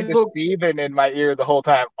listening to Steven in my ear the whole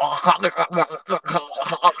time.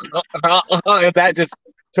 That just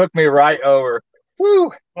took me right over.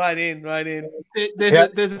 Woo. Right in.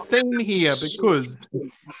 There's a thing here because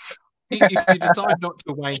if you decide not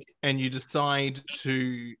to wait and you decide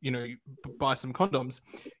to, buy some condoms,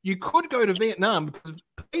 you could go to Vietnam because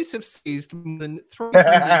police have seized more than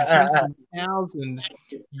 300,000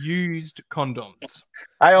 used condoms.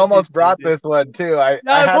 I almost brought this one too. I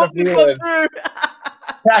had this one too.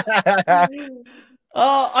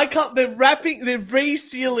 Oh, I can't. They're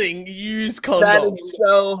resealing used condoms. That is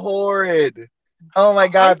so horrid. Oh my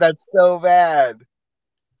god, that's so bad.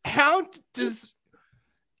 How did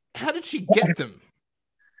she get them?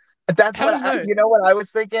 That's you know what I was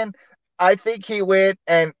thinking? I think he went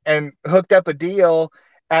and hooked up a deal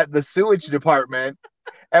at the sewage department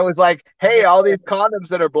and was like, hey, all these condoms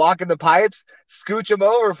that are blocking the pipes, scooch them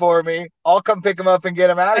over for me. I'll come pick them up and get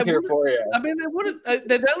them out of here for you. I mean,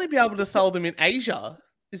 they'd only be able to sell them in Asia.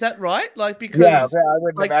 Is that right? Because I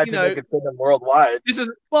wouldn't imagine they could send them worldwide. I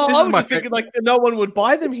was just thinking no one would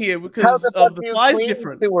buy them here because of the size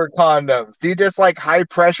difference. Sewer condoms? Do you just high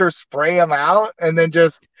pressure spray them out and then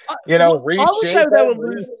just reshape them? They would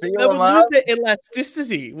lose their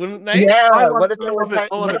elasticity, wouldn't they? Yeah. What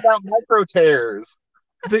about micro tears?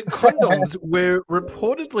 The condoms were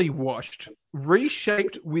reportedly washed,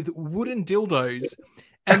 reshaped with wooden dildos,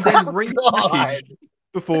 and then repackaged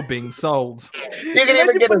before being sold. You can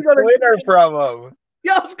even get a splinter from them.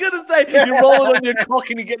 Yeah, I was going to say, you roll it on your cock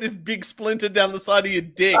and you get this big splinter down the side of your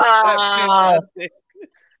dick.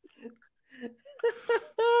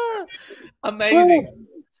 Amazing.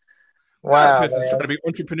 Wow. This is trying to be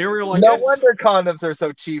entrepreneurial, No wonder condoms are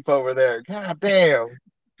so cheap over there. God damn.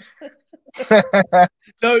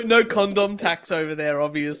 No condom tax over there,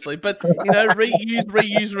 obviously. But, reuse,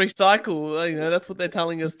 recycle. That's what they're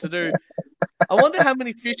telling us to do. I wonder how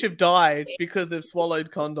many fish have died because they've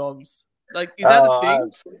swallowed condoms. Is that a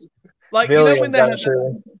thing? When they have,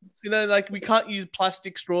 we can't use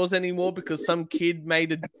plastic straws anymore because some kid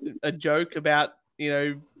made a joke about,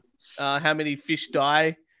 how many fish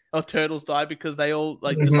die or turtles die because they all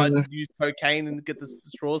decide to use cocaine and get the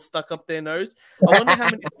straws stuck up their nose. I wonder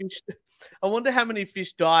how many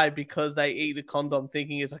fish die because they eat a condom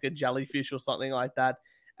thinking it's like a jellyfish or something like that.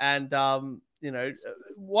 And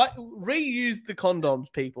reuse the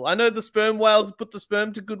condoms, people. I know the sperm whales put the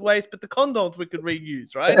sperm to good waste, but the condoms we could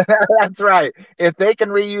reuse, right? That's right. If they can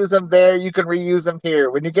reuse them there, you can reuse them here.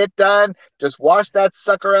 When you get done, just wash that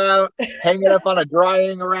sucker out, hang it up on a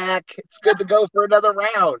drying rack. It's good to go for another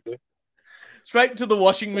round. Straight to the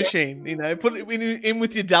washing machine, put it in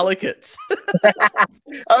with your delicates.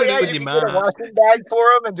 Oh yeah, you can get a washing bag for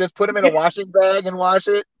them and just put them in a washing bag and wash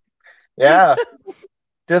it. Yeah.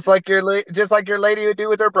 Just like your lady would do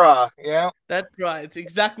with her bra, That's right. It's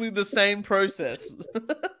exactly the same process.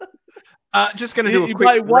 Just going to do a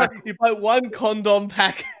quick. You buy one condom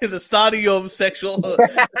pack at the start of your sexual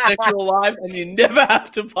life, and you never have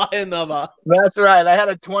to buy another. That's right. I had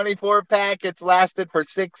a 24 pack. It's lasted for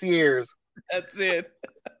 6 years. That's it.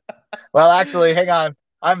 Well, actually, hang on.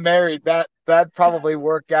 I'm married. That probably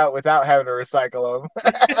worked out without having to recycle them.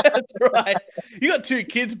 That's right. You got 2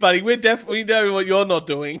 kids, buddy. We know what you're not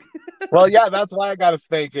doing. Well, yeah, that's why I gotta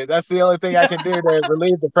spank it. That's the only thing I can do to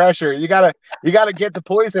relieve the pressure. You gotta get the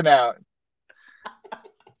poison out.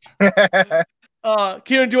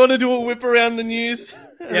 Kieran, do you want to do a whip around the news?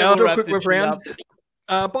 Yeah, I'll do a quick whip around.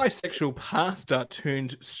 Bisexual pastor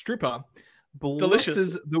turned stripper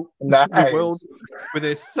blesses the world with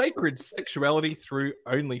their sacred sexuality through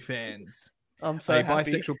OnlyFans. I'm so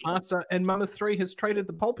happy. Bisexual pastor and Mama 3 has traded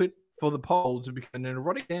the pulpit for the pole to become an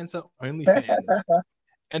erotic dancer OnlyFans.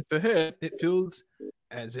 And for her, it feels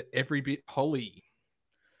as every bit holy.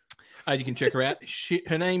 You can check her out.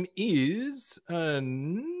 Her name is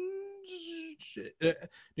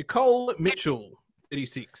Nicole Mitchell,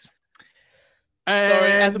 36.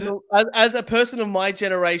 Sorry, And as a person of my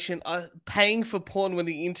generation, paying for porn when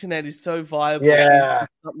the internet is so viable Yeah. is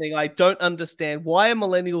just something I don't understand. Why are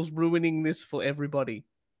millennials ruining this for everybody?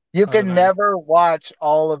 You I don't can know. never watch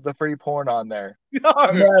all of the free porn on there. No.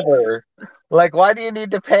 Never. Like, why do you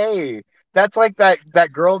need to pay? That's like that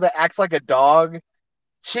girl that acts like a dog.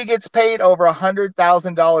 She gets paid over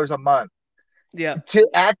 $100,000 a month Yeah. to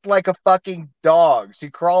act like a fucking dog. She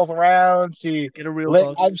crawls around. Get a real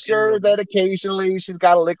dog. I'm sure that occasionally she's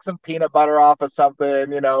got to lick some peanut butter off of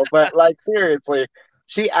something, But like seriously,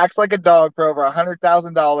 she acts like a dog for over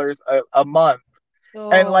 $100,000 a month,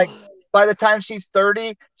 and like by the time she's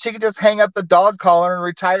 30, she can just hang up the dog collar and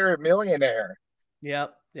retire a millionaire.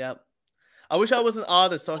 Yep. I wish I was an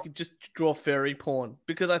artist so I could just draw furry porn,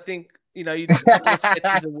 because I think you do a couple of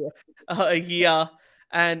sketches a year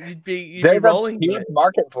and you'd be There's rolling. a huge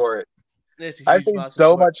market for it. There's a huge I've seen market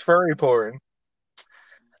so for it. much furry porn. I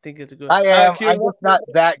think it's a good. I am. Kieran, I'm just not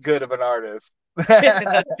that good of an artist.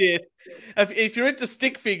 That's it. If you're into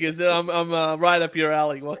stick figures, then I'm right up your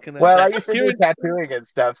alley. What can I Well, say? I used to do Kieran, tattooing and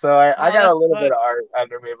stuff, so I got a that's little right. bit of art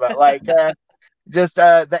under me. But like, just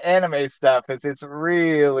the anime stuff it's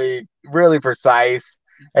really really precise,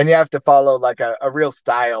 and you have to follow like a real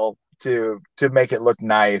style to make it look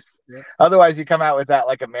nice. Yeah. Otherwise, you come out with that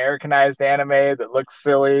like Americanized anime that looks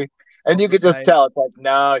silly, and you could just tell it's like,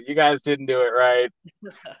 no, you guys didn't do it right.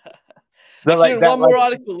 Kieran, one more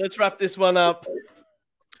article. Let's wrap this one up.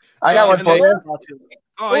 I got one for you.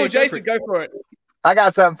 Oh, Jason, go for it. I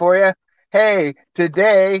got something for you. Hey,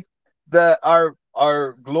 today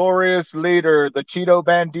our glorious leader, the Cheeto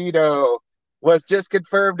Bandito, was just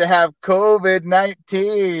confirmed to have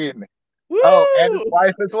COVID-19. Oh, and his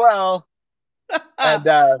wife as well. And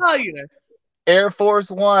Air Force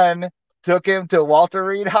One took him to Walter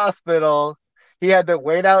Reed Hospital. He had to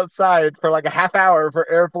wait outside for like a half hour for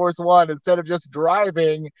Air Force One instead of just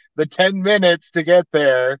driving the 10 minutes to get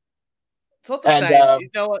there. It's not the same. You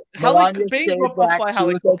know what? Being dropped off by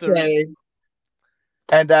helicopter. Okay.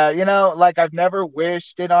 And like I've never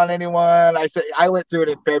wished it on anyone. I went through it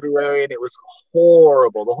in February and it was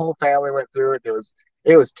horrible. The whole family went through it.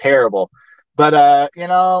 It was terrible. But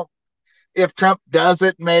if Trump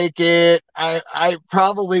doesn't make it, I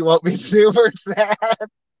probably won't be super sad.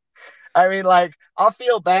 I mean, like, I'll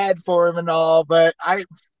feel bad for him and all, but I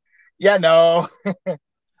heard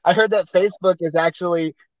that Facebook is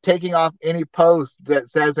actually taking off any post that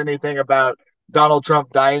says anything about Donald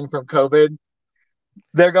Trump dying from COVID.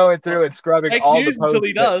 They're going through and scrubbing Fake all news the posts until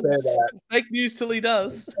he does. that say that. Fake news till he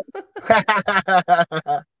does.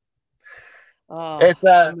 It's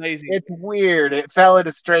amazing. It's weird. It fell at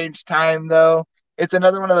a strange time, though. It's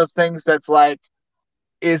another one of those things that's like,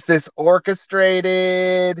 is this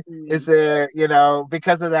orchestrated? Is there,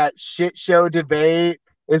 because of that shit show debate?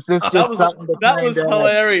 Is this just something to that was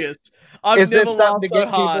hilarious. I've never laughed so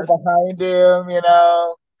hard. People behind him,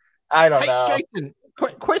 I don't know. Jason,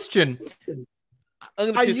 question.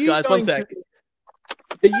 I'm gonna piss, guys. 1 sec.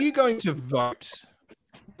 Are you going to vote?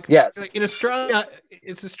 Yes. In Australia,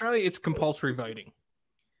 it's compulsory voting.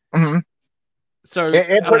 Mm-hmm. So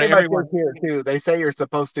it pretty much is here too. They say you're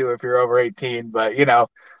supposed to if you're over 18, but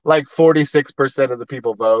like 46% of the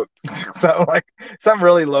people vote. So like some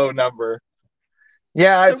really low number.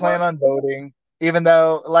 Yeah, I plan on voting, even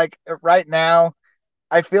though like right now,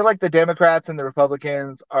 I feel like the Democrats and the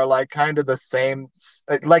Republicans are like kind of the same,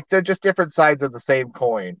 like they're just different sides of the same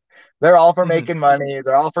coin. They're all for making money.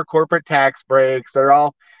 They're all for corporate tax breaks.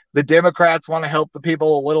 The Democrats want to help the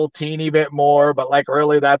people a little teeny bit more, but like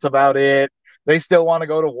really that's about it. They still want to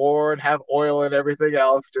go to war and have oil and everything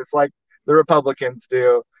else, just like the Republicans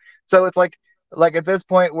do. So it's like at this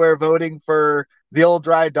point, we're voting for the old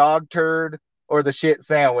dry dog turd or the shit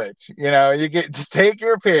sandwich. You just take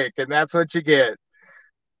your pick and that's what you get.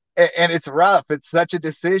 And it's rough. It's such a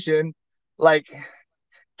decision. Like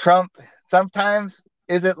Trump sometimes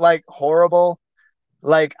isn't like horrible.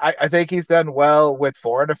 Like I think he's done well with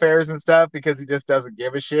foreign affairs and stuff because he just doesn't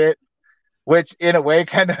give a shit, which in a way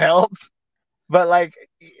kind of helps. But like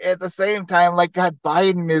at the same time, like God,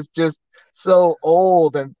 Biden is just so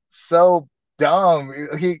old and so dumb.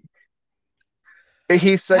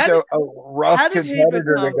 He's such a rough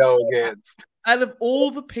competitor to go against. Out of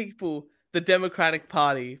all the people, the Democratic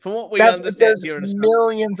Party, from what we understand here in Australia,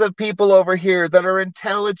 millions of people over here that are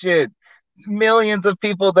intelligent, millions of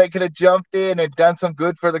people that could have jumped in and done some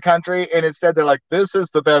good for the country, and instead they're like, "This is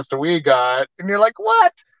the best we got," and you're like,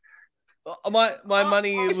 "What?" My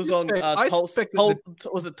money was on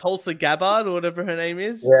was it Tulsa Gabbard or whatever her name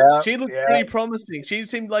is? Yeah, she looked pretty promising. She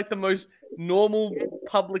seemed like the most normal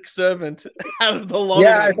public servant out of the lot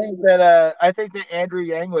Yeah, of them. I think that Andrew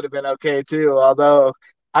Yang would have been okay too. Although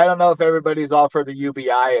I don't know if everybody's all for the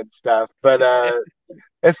UBI and stuff. But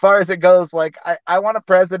as far as it goes, like I want a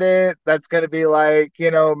president that's going to be like,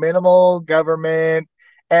 minimal government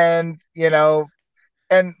and,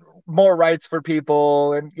 and more rights for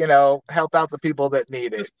people and, help out the people that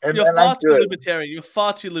need it. You're And far I'm too good. libertarian. You're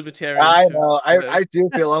far too libertarian. I to- know. I do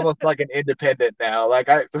feel almost like an independent now. Like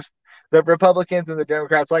I just the Republicans and the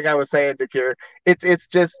Democrats, like I was saying to Kier, it's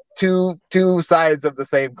just two sides of the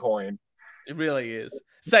same coin. It really is.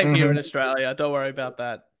 Same here in Australia. Don't worry about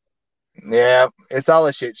that. Yeah, it's all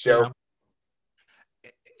a shit show.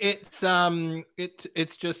 Yeah.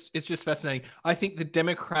 It's just fascinating. I think the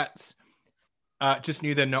Democrats just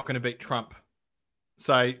knew they're not going to beat Trump,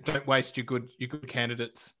 so don't waste your good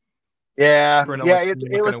candidates. Yeah, For an yeah, election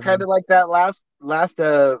you're it not was gonna kind win. of like that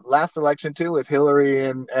last election too with Hillary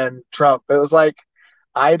and Trump. It was like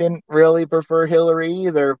I didn't really prefer Hillary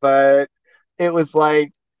either, but it was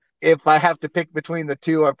like if I have to pick between the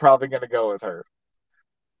two, I'm probably going to go with her.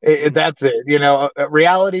 That's it, a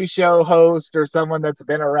reality show host or someone that's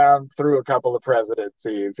been around through a couple of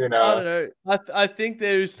presidencies, I don't know. I think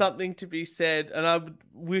there is something to be said, and I would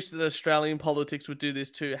wish that Australian politics would do this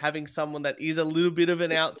too, having someone that is a little bit of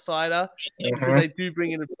an outsider because they do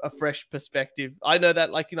bring in a fresh perspective. I know that,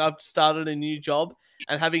 I've started a new job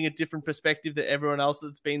and having a different perspective than everyone else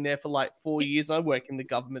that's been there for like 4 years. I work in the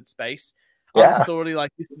government space. Yeah. I'm sort of like,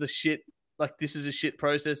 this is a shit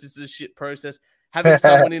process. Having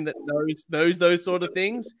someone in that knows those sort of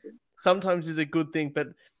things sometimes is a good thing. But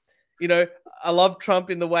I love Trump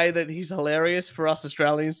in the way that he's hilarious for us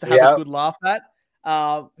Australians to have a good laugh at.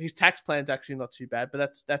 His tax plan's actually not too bad,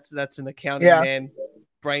 but that's an accounting man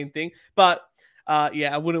brain thing. But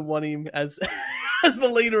I wouldn't want him as as the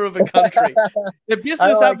leader of a country. The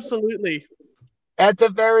business, absolutely. At the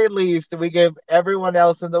very least, we give everyone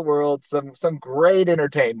else in the world some great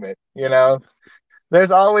entertainment.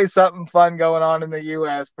 There's always something fun going on in the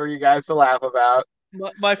U.S. for you guys to laugh about.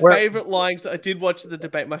 My favorite line. So I did watch the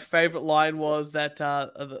debate. My favorite line was that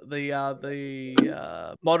the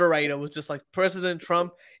moderator was just like, President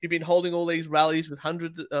Trump, you've been holding all these rallies with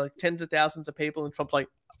hundreds, tens of thousands of people, and Trump's like,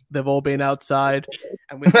 they've all been outside.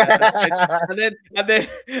 And then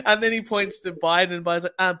he points to Biden, and Biden's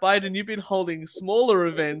like, Biden, you've been holding smaller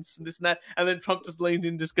events and this and that. And then Trump just leans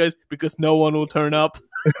in, and just goes, because no one will turn up.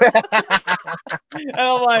 And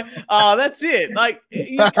I'm like, that's it. Like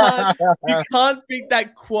you can't beat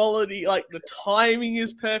that quality. Like the timing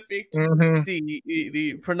is perfect.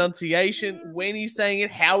 The pronunciation, when he's saying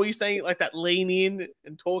it, how he's saying it, like that lean in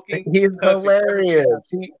and talking. He's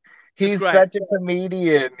hilarious. He's such a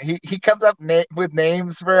comedian. He comes up with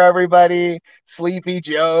names for everybody, Sleepy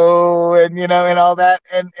Joe, and and all that,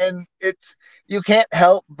 and it's you can't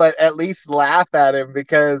help but at least laugh at him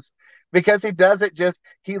because he does it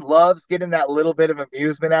he loves getting that little bit of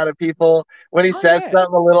amusement out of people. When he says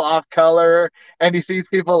something a little off color and he sees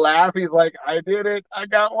people laugh, he's like, I did it. I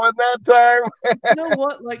got one that time. You know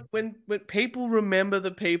what? Like when people remember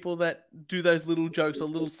the people that do those little jokes or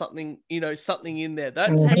little something, something in there.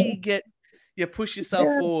 That's how you push yourself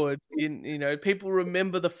forward. People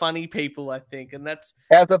remember the funny people, I think. And that's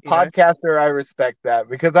as a podcaster, I respect that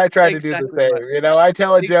because I try to do the same. Right. I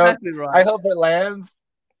tell a joke. Right. I hope it lands.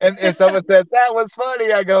 And if someone says that was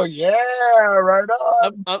funny, I go, yeah, right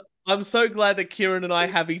on. I'm so glad that Kieran and I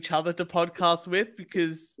have each other to podcast with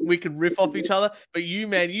because we can riff off each other. But you,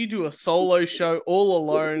 man, you do a solo show all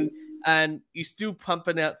alone and you're still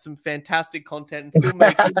pumping out some fantastic content and still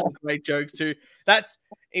making great jokes too. That's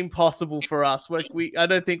impossible for us. I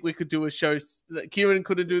don't think we could do a show. Kieran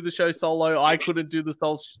couldn't do the show solo. I couldn't do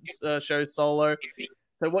the show solo.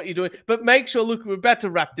 So what you're doing, but make sure, look, we're about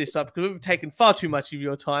to wrap this up because we've taken far too much of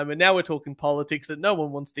your time and now we're talking politics that no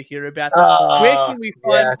one wants to hear about. Where can we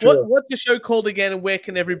find, what's your show called again and where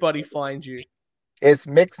can everybody find you? It's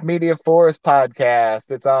Mixed Media Forest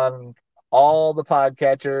Podcast. It's on all the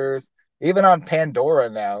podcatchers, even on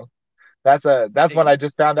Pandora now. That's what I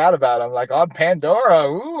just found out about. I'm like, on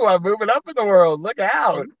Pandora, ooh, I'm moving up in the world. Look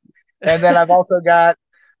out. And then I've also got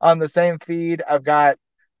on the same feed, I've got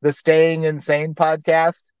the Staying Insane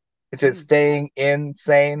podcast, which is Staying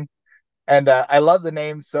Insane. And I love the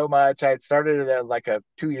name so much. I had started it like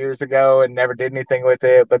 2 years ago and never did anything with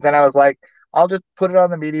it. But then I was like, I'll just put it on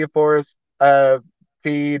the Media Force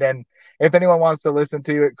feed. And if anyone wants to listen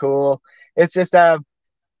to it, cool. It's just a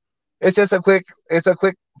quick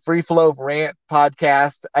free flow rant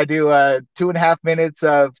podcast. I do 2.5 minutes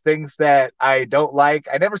of things that I don't like.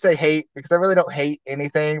 I never say hate because I really don't hate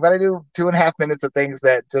anything, but I do 2.5 minutes of things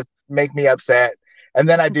that just make me upset. And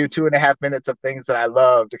then I do 2.5 minutes of things that I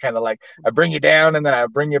love to kind of like, I bring you down and then I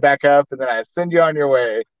bring you back up and then I send you on your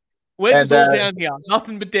way. We're just all down here,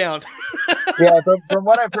 nothing but down. Yeah, from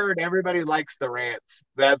what I've heard, everybody likes the rants.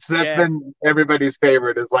 That's been everybody's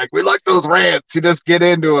favorite. Is like, we like those rants. You just get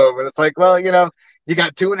into them, and it's like, well, you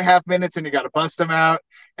got 2.5 minutes, and you got to bust them out,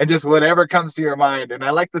 and just whatever comes to your mind. And I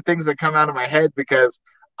like the things that come out of my head because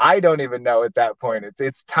I don't even know at that point.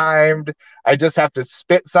 It's timed. I just have to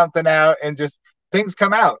spit something out, and just things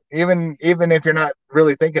come out, even if you're not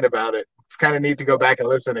really thinking about it. It's kind of neat to go back and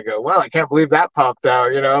listen and go, well, I can't believe that popped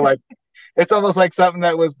out. Like. It's almost like something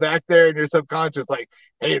that was back there in your subconscious, like,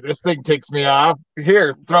 hey, this thing ticks me off.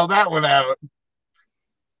 Here, throw that one out.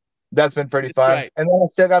 That's been pretty fun. Right. And then I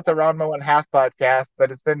still got the Ranma 1/2 podcast,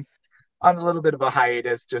 but it's been on a little bit of a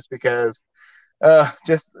hiatus just because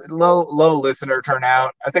just low listener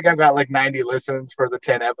turnout. I think I've got like 90 listens for the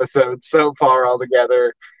 10 episodes so far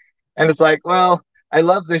altogether. And it's like, well, I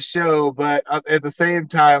love this show, but at the same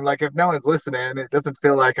time, like if no one's listening, it doesn't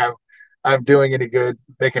feel like I'm doing any good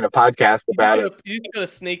making a podcast about it. You gotta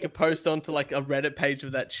sneak a post onto like a Reddit page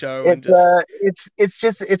of that show.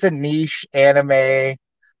 It's a niche anime.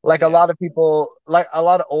 Like a lot of people, like a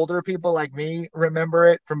lot of older people like me remember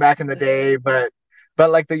it from back in the day, but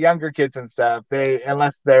like the younger kids and stuff,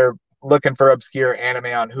 unless they're looking for obscure anime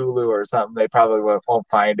on Hulu or something, they probably won't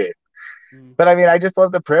find it. But I mean, I just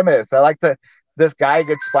love the premise. I like this guy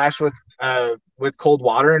gets splashed with cold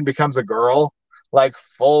water and becomes a girl. Like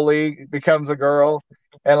fully becomes a girl,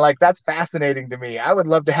 and like that's fascinating to me. I would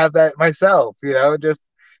love to have that myself, just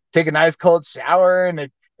take a nice cold shower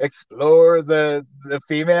and explore the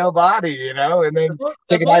female body, and then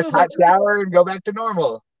take a nice hot shower and go back to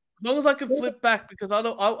normal. As long as I can flip back, because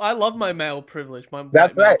I love my male privilege.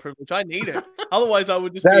 That's right. Privilege. I need it. Otherwise, I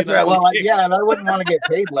would just that's be right. Well, and I wouldn't want to get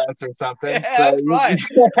paid less or something. Yeah, so that's right.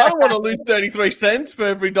 I don't want to lose 33 cents for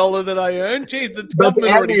every dollar that I earn. Jeez, the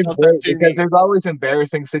government already does that to me. Because there's always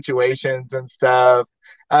embarrassing situations and stuff.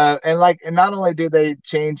 And not only do they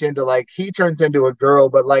change into like he turns into a girl,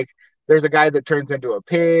 but like there's a guy that turns into a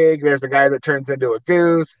pig. There's a guy that turns into a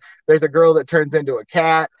goose. There's a girl that turns into a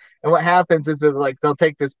cat. And what happens is like they'll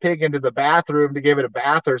take this pig into the bathroom to give it a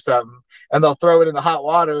bath or something, and they'll throw it in the hot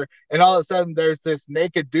water, and all of a sudden there's this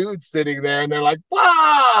naked dude sitting there, and they're like,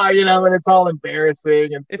 "Wow!" And it's all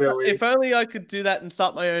embarrassing and silly. If only I could do that and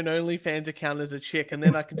start my own OnlyFans account as a chick, and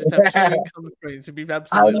then I could just have two income streams. It'd be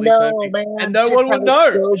absolutely perfect. Man, and no one would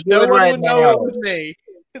know. So no one would know it was me.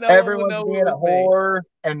 Everyone's being a whore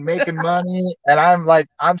and making money, and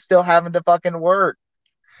I'm still having to fucking work.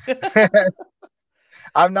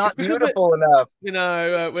 I'm not beautiful enough.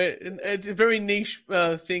 It's a very niche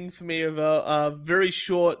thing for me of very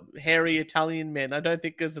short, hairy Italian men. I don't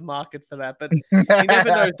think there's a market for that, but you never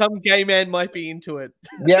know. Some gay man might be into it.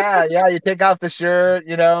 Yeah. You take off the shirt,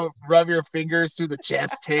 rub your fingers through the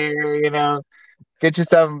chest hair, get you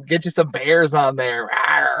some bears on there.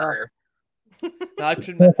 I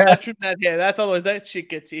trim that hair. That's otherwise that shit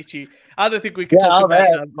gets itchy. I don't think we can talk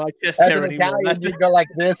about my chest hair anymore. You go like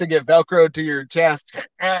this and get Velcro to your chest.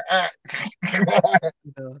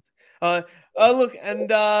 Look,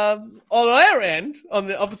 and on our end, on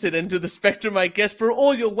the opposite end of the spectrum, I guess, for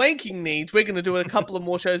all your wanking needs, we're going to do a couple of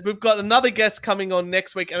more shows. We've got another guest coming on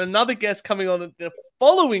next week and another guest coming on the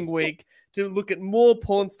following week to look at more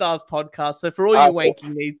Porn Stars podcasts. So for all your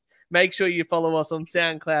wanking needs, make sure you follow us on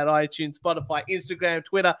SoundCloud, iTunes, Spotify, Instagram,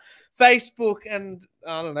 Twitter, Facebook, and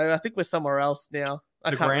I don't know. I think we're somewhere else now.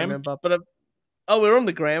 I can't remember. But we're on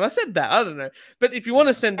the gram. I said that. I don't know. But if you want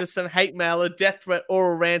to send us some hate mail, a death threat,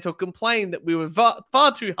 or a rant, or complain that we were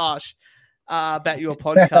far too harsh about your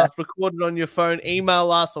podcast, record it on your phone, email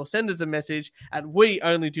us, or send us a message at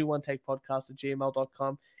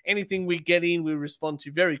weonlydoonetakePodcast@gmail.com. Anything we get in, we respond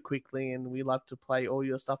to very quickly, and we love to play all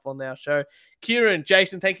your stuff on our show. Kieran,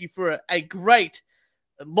 Jason, thank you for a great,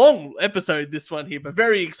 long episode, this one here, but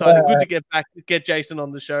very excited. Good to get Jason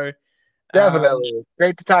on the show. Definitely.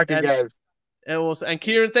 Great to talk to you guys. And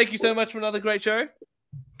Kieran, thank you so much for another great show.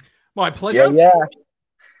 My pleasure. Yeah.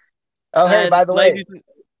 Oh, hey, by the way.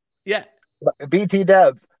 Yeah. BT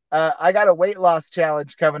Dubs. I got a weight loss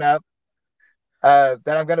challenge coming up that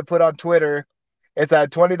I'm going to put on Twitter. It's a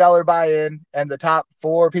 $20 buy-in, and the top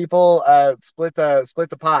 4 people split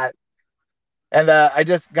the pot. And I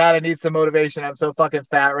just gotta need some motivation. I'm so fucking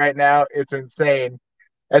fat right now; it's insane.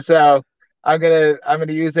 And so I'm gonna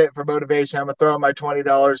use it for motivation. I'm gonna throw in my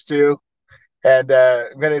 $20 too, and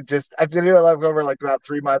I'm gonna do it over like about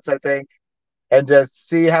 3 months, I think, and just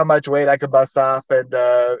see how much weight I can bust off,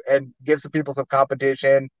 and give some people some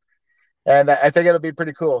competition. And I think it'll be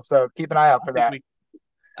pretty cool. So keep an eye out for that.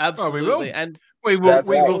 Absolutely. And we will That's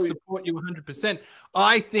right. support you 100%.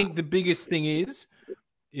 I think the biggest thing is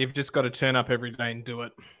you've just got to turn up every day and do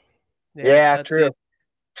it. Yeah, that's true. it.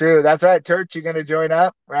 True. That's right. Turch, you're going to join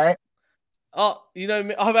up, right? Oh, you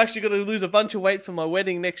know, I'm actually going to lose a bunch of weight for my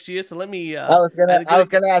wedding next year. So let me. I was gonna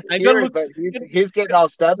ask I gotta Kieran, look- but he's getting all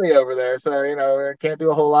studly over there, so you know can't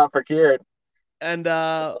do a whole lot for Kieran. And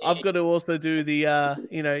I've got to also do the,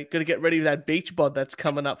 you know, got to get ready with that beach bod that's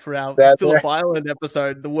coming up for our That's Phillip right. Island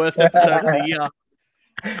episode, the worst episode of the year.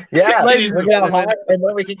 Yeah, Ladies look and how gentlemen. hot, and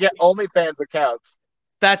then we can get OnlyFans accounts.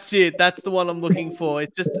 That's it. That's the one I'm looking for.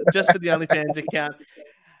 It's just for the OnlyFans account.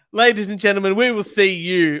 Ladies and gentlemen, we will see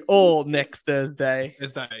you all next Thursday.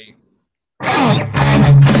 Thursday.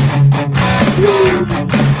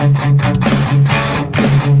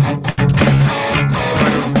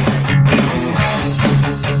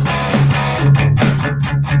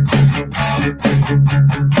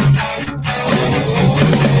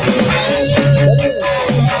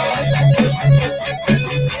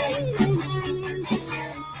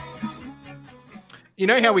 You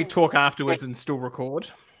know how we talk afterwards and still record?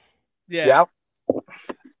 Yeah.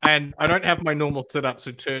 And I don't have my normal setup,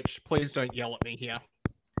 so Church, please don't yell at me here.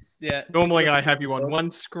 Yeah. Normally I have you on one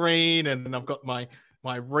screen and then I've got my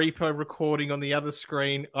repo recording on the other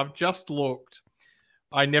screen. I've just looked.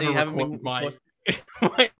 I never You haven't recorded been my